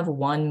can only have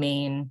one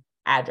main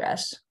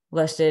address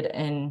listed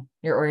in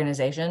your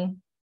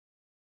organization.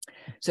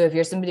 So if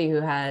you're somebody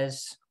who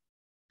has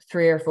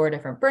 3 or 4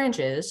 different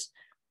branches,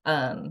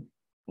 one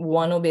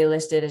will be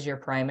listed as your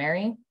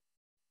primary.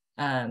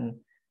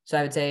 So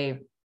I would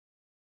say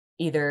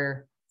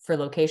either for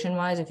location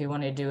wise, if you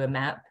want to do a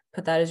map,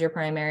 put that as your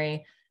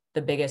primary.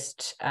 The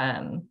biggest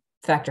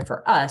factor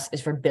for us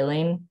is for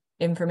billing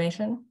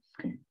information.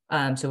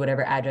 So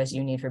whatever address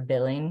you need for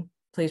billing,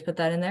 please put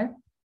that in there.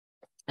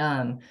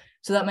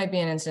 So that might be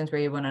an instance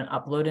where you want to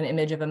upload an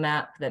image of a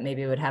map that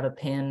maybe would have a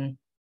pin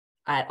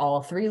at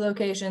all 3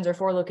 locations or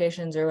 4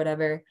 locations or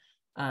whatever.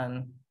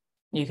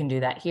 You can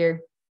do that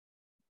here,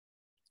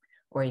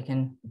 or you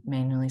can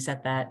manually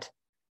set that.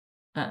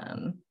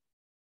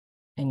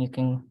 And you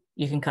can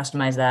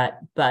customize that,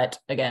 but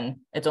again,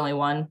 it's only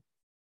one.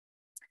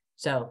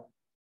 So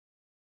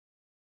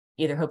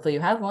either hopefully you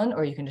have one,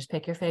 or you can just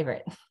pick your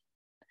favorite.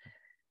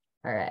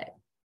 All right,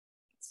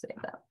 let's save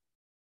that.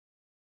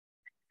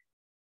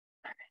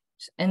 All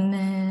right. And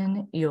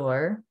then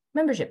your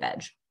membership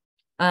badge.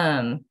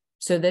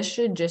 So this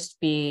should just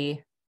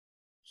be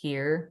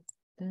here.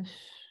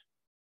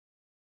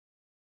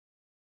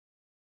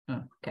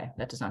 Okay,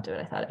 that does not do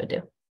what I thought it would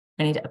do.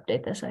 I need to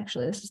update this,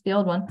 actually. This is the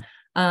old one.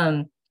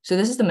 So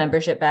this is the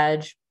membership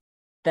badge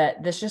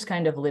that this just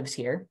kind of lives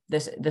here.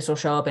 This will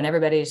show up in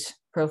everybody's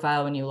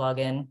profile when you log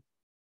in.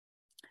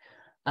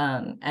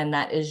 And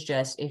that is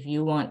just if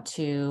you want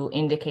to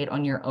indicate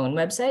on your own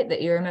website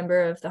that you're a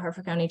member of the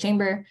Harford County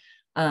Chamber,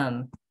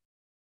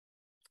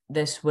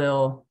 this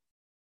will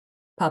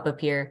pop up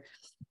here.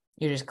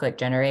 You just click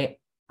generate,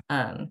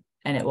 and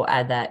it will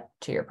add that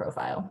to your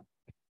profile.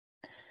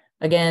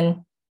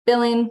 Again,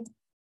 billing.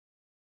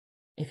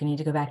 If you need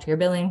to go back to your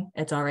billing,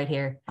 it's all right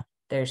here.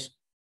 There's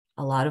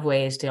a lot of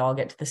ways to all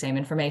get to the same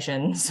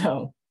information,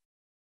 so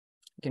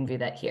you can view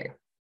that here.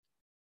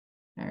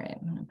 All right,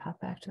 I'm gonna pop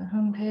back to the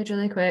home page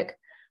really quick.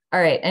 All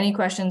right, any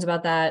questions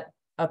about that?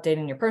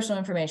 Updating your personal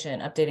information,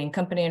 updating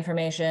company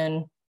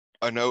information.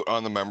 A note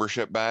on the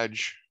membership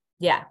badge.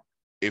 Yeah.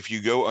 If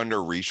you go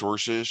under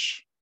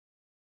resources,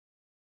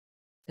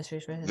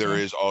 there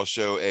is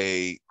also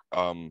a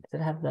does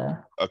it have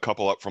a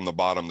couple up from the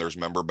bottom. There's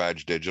member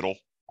badge digital.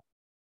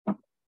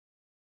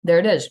 There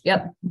it is.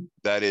 Yep.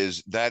 That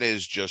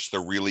is just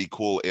the really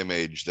cool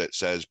image that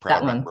says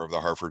proud member of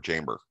the Harford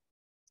Chamber.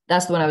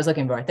 That's the one I was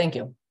looking for. Thank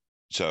you.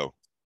 So.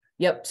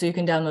 Yep. So you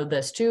can download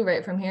this too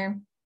right from here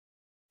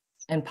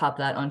and pop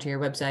that onto your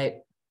website.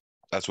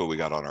 That's what we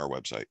got on our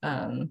website.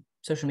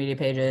 Social media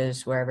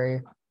pages,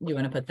 wherever you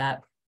want to put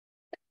that.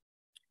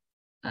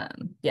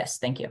 Yes.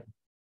 Thank you.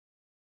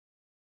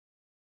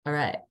 All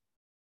right.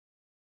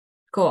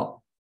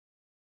 Cool.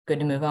 Good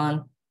to move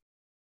on.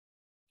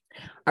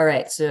 All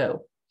right.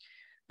 So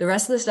the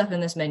rest of the stuff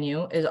in this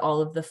menu is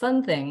all of the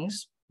fun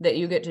things that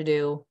you get to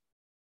do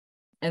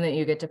and that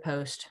you get to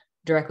post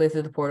directly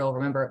through the portal.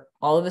 Remember,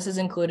 all of this is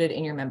included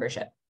in your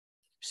membership.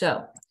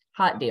 So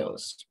hot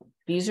deals.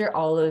 These are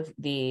all of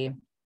the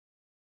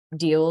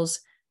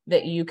deals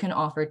that you can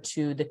offer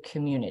to the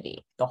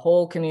community, the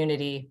whole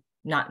community,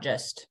 not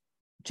just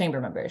chamber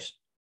members.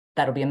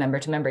 That'll be a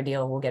member-to-member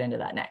deal. We'll get into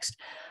that next.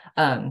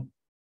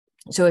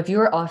 So if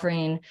you're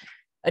offering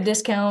a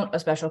discount, a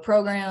special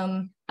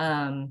program,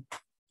 a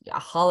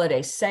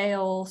holiday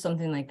sale,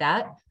 something like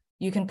that,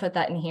 you can put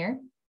that in here.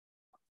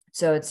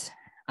 So it's,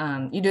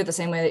 you do it the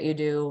same way that you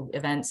do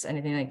events,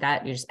 anything like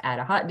that. You just add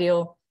a hot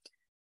deal,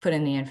 put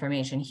in the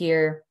information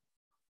here,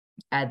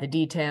 add the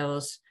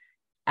details,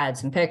 add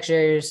some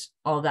pictures,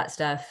 all of that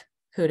stuff,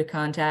 who to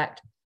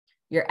contact,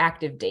 your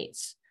active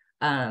dates.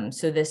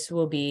 So this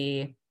will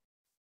be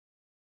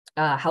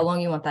how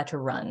long you want that to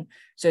run.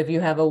 So if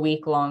you have a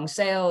week-long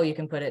sale, you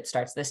can put it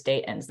starts this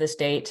date, ends this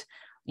date.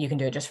 You can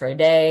do it just for a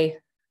day.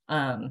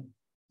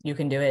 You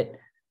can do it,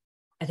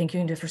 I think you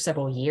can do it for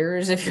several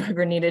years if you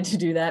ever needed to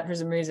do that for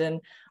some reason.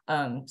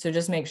 So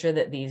just make sure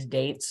that these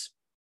dates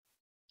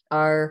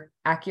are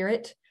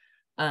accurate,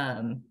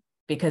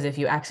 because if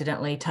you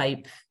accidentally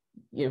type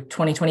you know,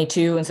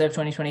 2022 instead of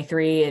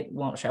 2023, it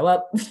won't show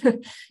up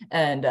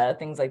and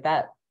things like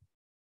that.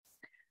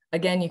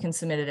 Again, you can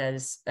submit it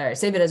as, or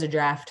save it as a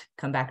draft,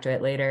 come back to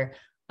it later.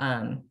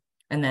 And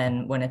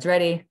then when it's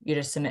ready, you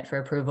just submit for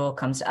approval,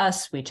 comes to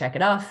us, we check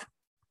it off.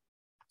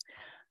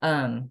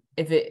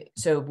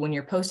 So when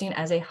you're posting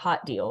as a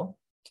hot deal,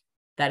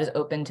 that is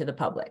open to the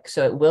public.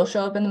 So it will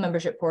show up in the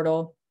membership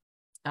portal.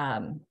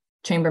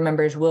 Chamber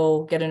members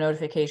will get a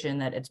notification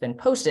that it's been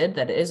posted,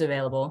 that it is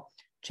available.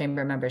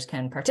 Chamber members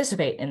can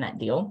participate in that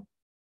deal,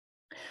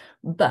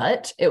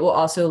 but it will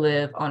also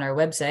live on our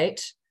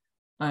website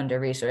under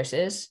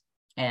resources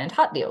and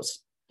hot deals.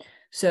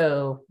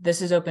 So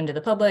this is open to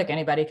the public.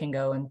 Anybody can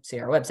go and see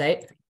our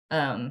website,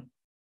 and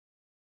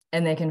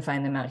they can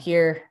find them out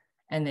here,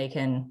 and they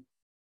can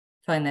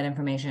find that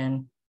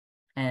information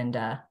and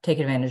take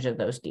advantage of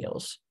those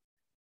deals.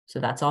 So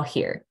that's all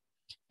here.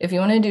 If you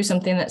want to do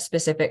something that's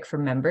specific for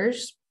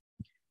members,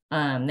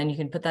 then you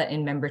can put that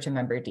in member to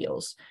member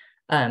deals.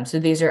 So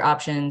these are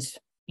options,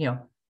 you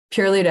know,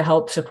 purely to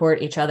help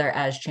support each other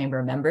as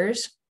chamber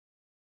members,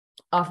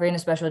 offering a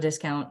special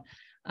discount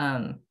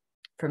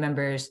for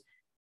members,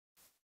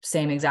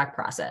 same exact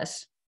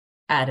process.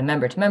 Add a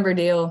member to member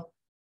deal,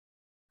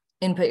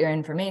 input your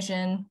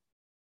information,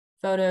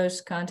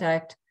 photos,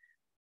 contact,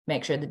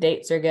 make sure the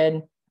dates are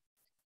good,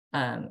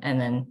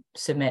 and then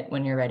submit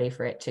when you're ready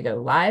for it to go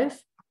live.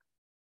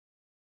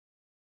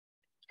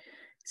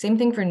 Same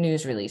thing for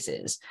news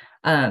releases.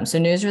 So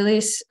news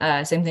release,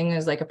 same thing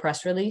as like a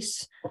press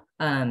release.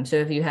 So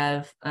if you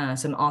have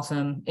some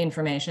awesome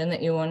information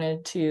that you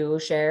wanted to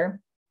share,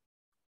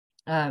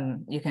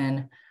 you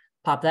can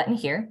pop that in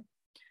here.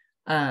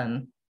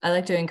 I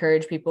like to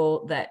encourage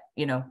people that,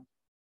 you know,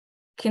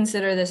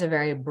 consider this a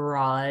very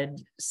broad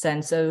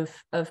sense of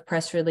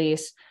press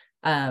release.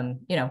 You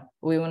know,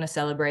 we want to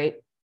celebrate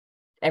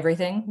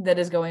everything that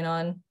is going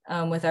on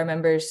with our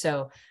members.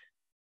 So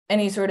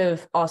any sort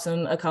of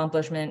awesome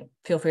accomplishment,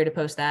 feel free to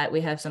post that.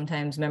 We have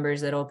sometimes members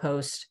that'll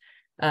post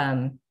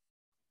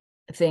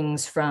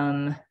things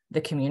from the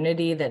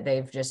community that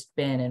they've just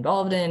been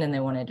involved in and they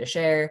wanted to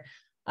share,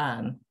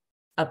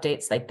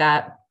 updates like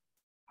that.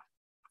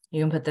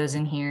 You can put those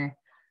in here.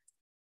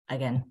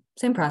 Again,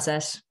 same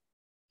process.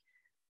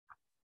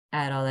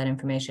 Add all that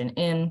information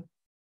in.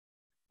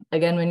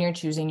 Again, when you're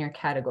choosing your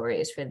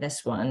categories for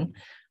this one,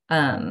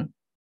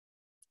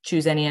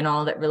 choose any and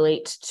all that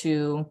relate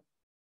to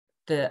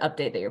the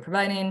update that you're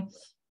providing.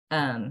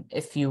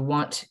 If you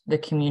want the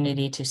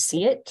community to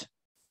see it,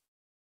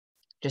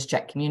 just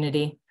check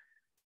community,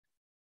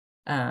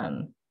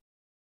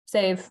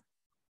 save,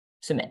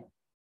 submit.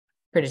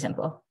 Pretty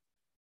simple.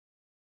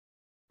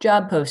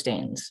 Job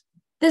postings.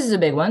 This is a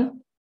big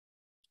one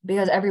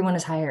because everyone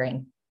is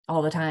hiring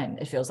all the time,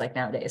 it feels like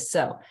nowadays.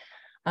 So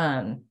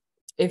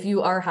if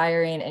you are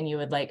hiring and you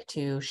would like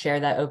to share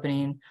that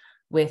opening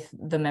with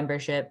the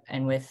membership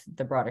and with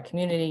the broader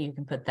community, you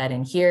can put that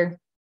in here.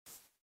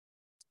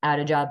 Add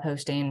a job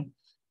posting,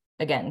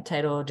 again,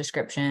 title,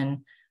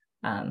 description,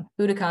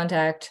 who to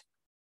contact,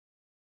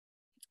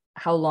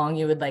 how long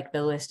you would like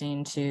the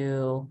listing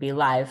to be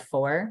live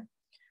for,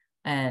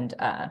 and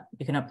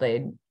you can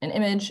upload an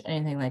image,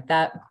 anything like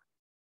that.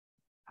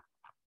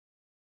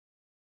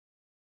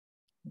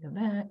 Go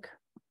back.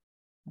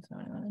 That's not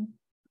what I wanted.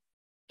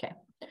 Okay.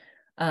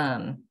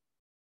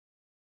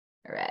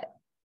 All right.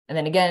 And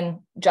then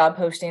again, job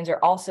postings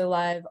are also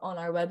live on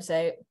our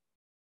website.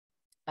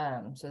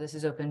 So this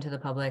is open to the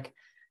public.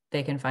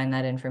 They can find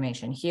that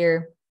information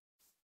here.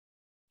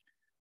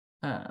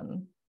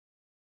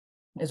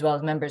 As well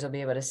as members will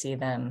be able to see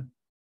them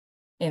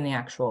in the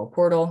actual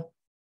portal.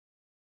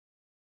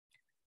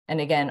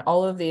 And again,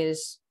 all of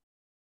these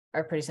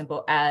are pretty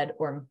simple. Add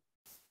or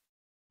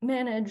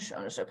manage.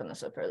 I'll just open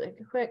this up really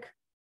quick.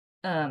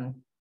 So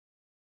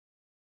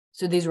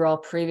these were all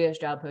previous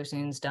job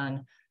postings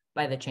done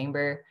by the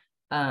chamber.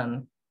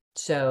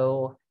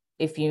 So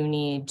if you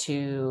need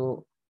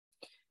to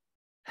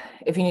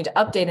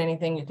update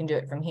anything, you can do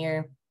it from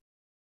here.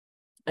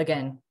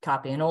 Again,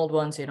 copy an old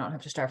one so you don't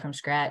have to start from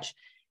scratch.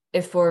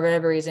 If for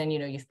whatever reason, you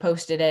know, you've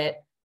posted it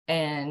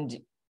and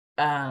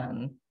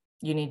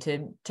you need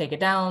to take it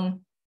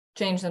down,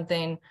 change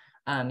something,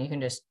 you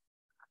can just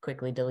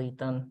quickly delete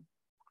them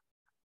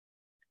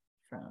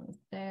from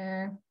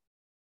there.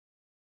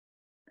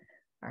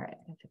 All right,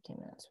 15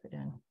 minutes, we're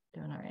doing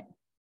all right.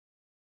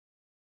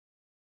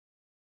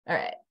 All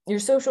right, your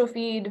social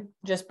feed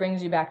just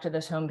brings you back to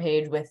this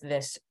homepage with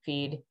this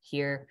feed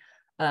here.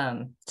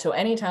 So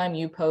anytime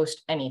you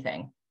post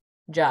anything,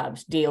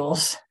 jobs,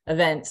 deals,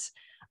 events,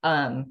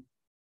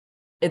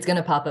 it's going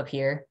to pop up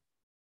here.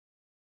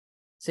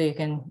 So you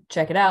can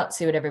check it out,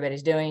 see what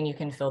everybody's doing. You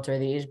can filter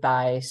these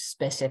by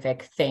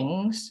specific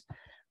things.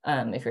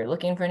 If you're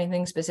looking for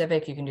anything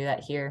specific, you can do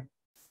that here.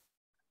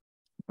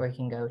 Or you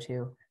can go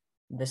to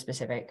the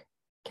specific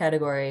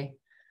category.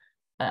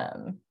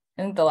 And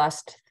the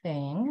last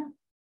thing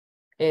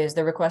is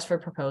the request for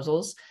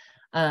proposals.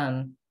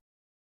 So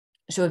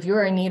if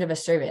you're in need of a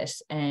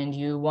service and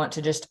you want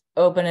to just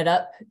open it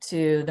up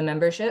to the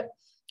membership,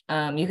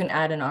 you can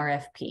add an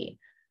RFP.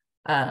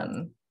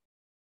 So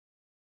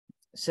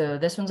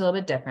this one's a little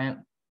bit different.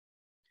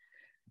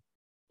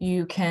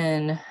 You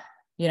can,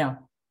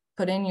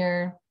 put in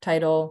your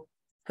title,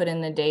 put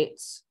in the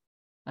dates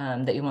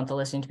that you want the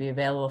listing to be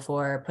available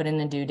for, put in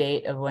the due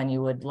date of when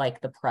you would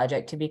like the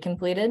project to be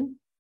completed,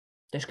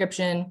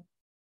 description,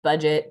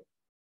 budget,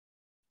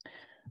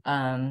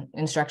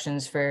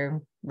 instructions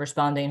for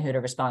responding, who to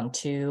respond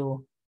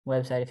to,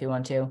 website if you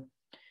want to.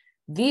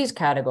 These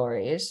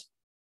categories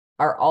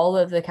are all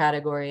of the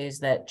categories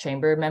that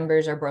chamber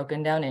members are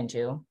broken down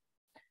into.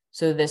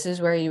 So this is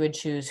where you would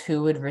choose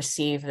who would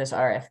receive this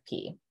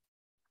RFP.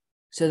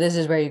 So this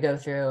is where you go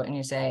through and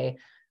you say,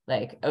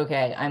 like,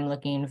 okay, I'm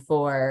looking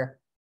for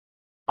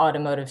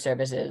automotive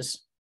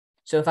services.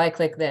 So if I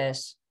click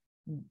this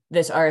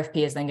RFP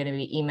is then going to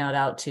be emailed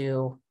out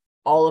to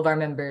all of our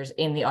members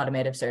in the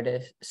automotive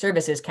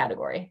services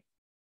category.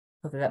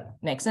 Hopefully that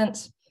makes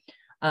sense.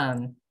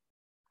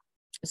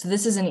 So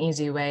this is an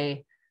easy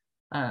way.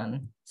 So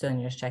then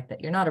you just check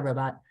that you're not a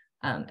robot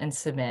and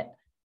submit.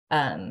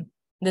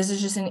 This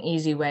is just an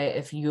easy way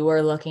if you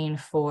are looking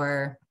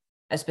for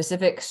a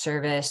specific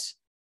service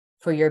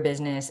for your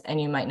business and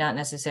you might not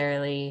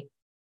necessarily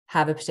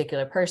have a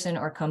particular person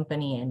or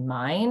company in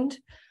mind,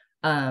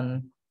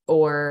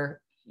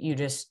 or you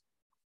just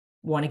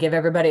want to give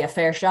everybody a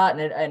fair shot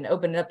and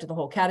open it up to the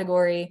whole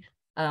category.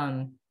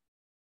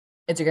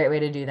 It's a great way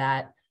to do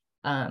that.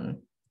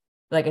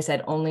 Like I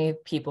said, only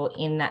people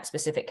in that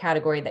specific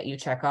category that you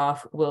check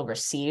off will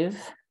receive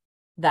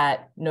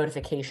that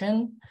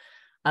notification.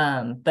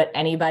 But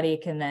anybody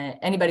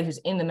who's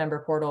in the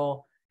member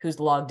portal who's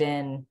logged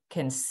in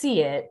can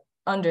see it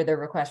under the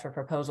request for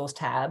proposals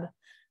tab.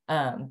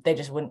 They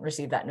just wouldn't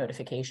receive that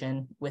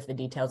notification with the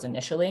details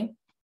initially.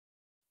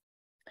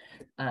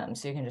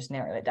 So you can just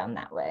narrow it down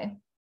that way.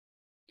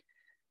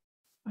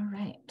 All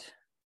right.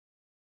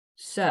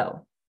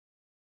 So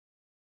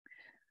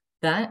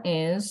that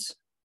is,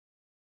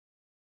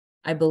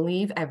 I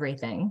believe,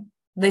 everything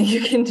that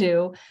you can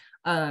do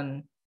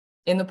in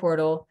the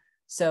portal.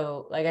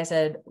 So like I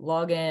said,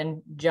 log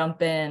in,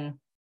 jump in,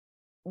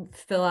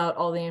 fill out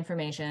all the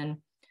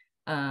information.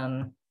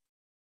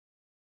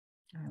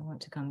 I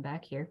want to come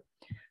back here.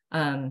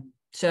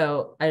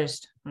 So I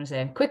just want to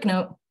say a quick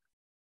note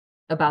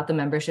about the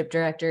membership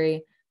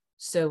directory.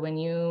 So when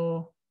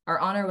you are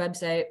on our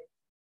website,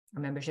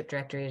 our membership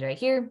directory is right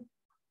here.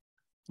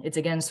 It's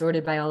again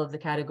sorted by all of the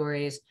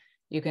categories.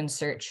 You can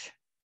search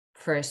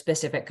for a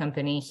specific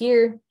company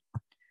here,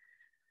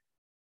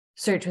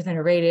 search within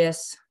a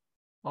radius,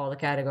 all the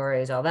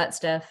categories, all that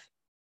stuff.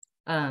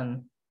 I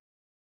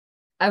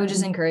would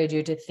just encourage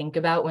you to think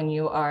about when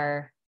you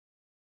are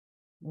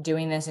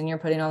doing this and you're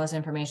putting all this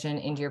information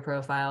into your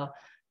profile.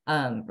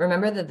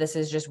 Remember that this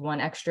is just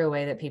one extra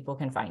way that people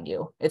can find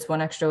you. It's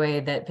one extra way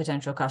that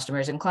potential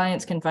customers and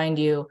clients can find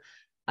you.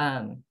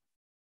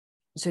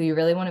 So you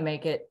really want to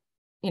make it,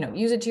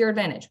 use it to your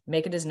advantage.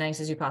 Make it as nice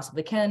as you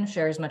possibly can.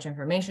 Share as much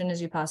information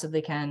as you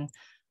possibly can.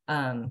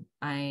 I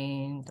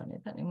don't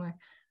need that anymore.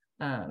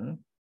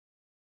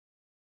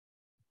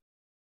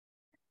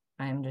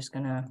 I'm just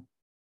gonna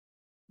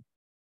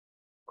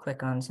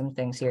click on some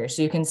things here.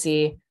 So you can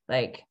see,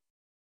 like,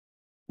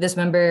 this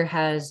member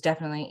has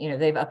definitely,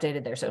 they've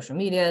updated their social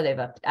media. They've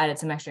added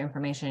some extra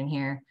information in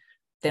here.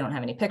 They don't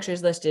have any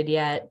pictures listed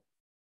yet.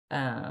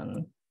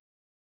 All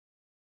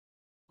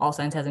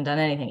Signs hasn't done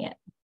anything yet.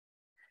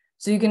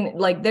 So you can,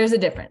 there's a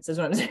difference is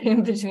what I'm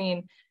saying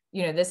between,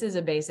 this is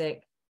a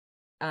basic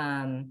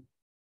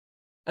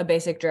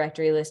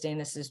directory listing.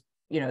 This is,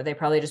 they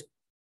probably just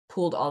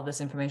pulled all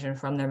this information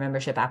from their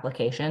membership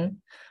application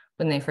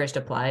when they first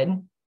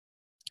applied.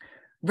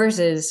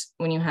 Versus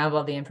when you have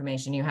all the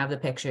information, you have the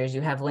pictures,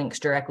 you have links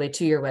directly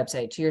to your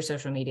website, to your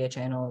social media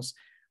channels.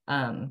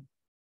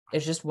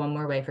 It's just one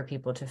more way for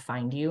people to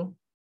find you.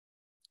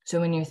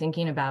 So when you're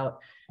thinking about,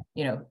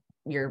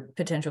 your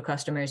potential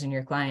customers and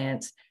your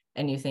clients,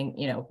 and you think,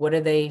 what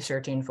are they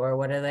searching for?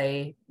 What are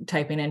they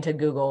typing into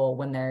Google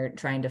when they're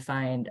trying to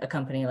find a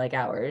company like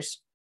ours?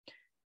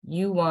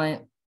 You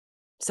want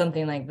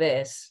something like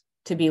this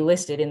to be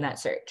listed in that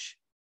search,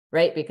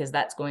 right? Because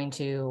that's going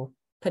to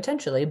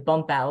potentially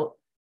bump out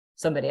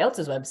somebody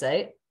else's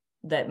website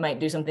that might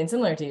do something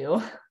similar to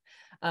you.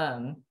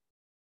 And,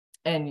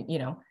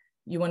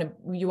 you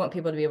want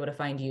people to be able to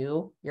find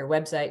you, your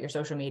website, your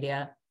social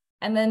media,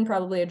 and then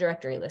probably a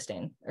directory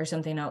listing or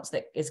something else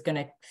that is going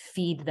to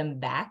feed them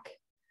back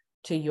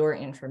to your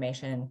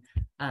information.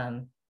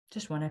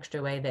 Just one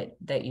extra way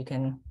that you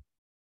can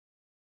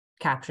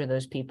capture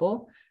those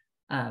people.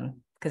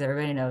 Because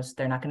everybody knows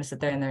they're not going to sit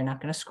there and they're not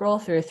going to scroll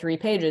through 3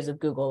 pages of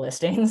Google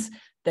listings.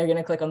 They're going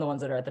to click on the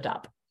ones that are at the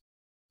top.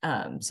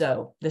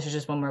 So this is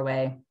just one more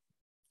way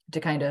to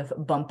kind of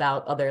bump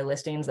out other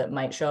listings that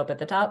might show up at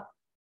the top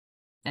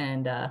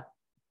and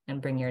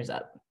bring yours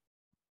up.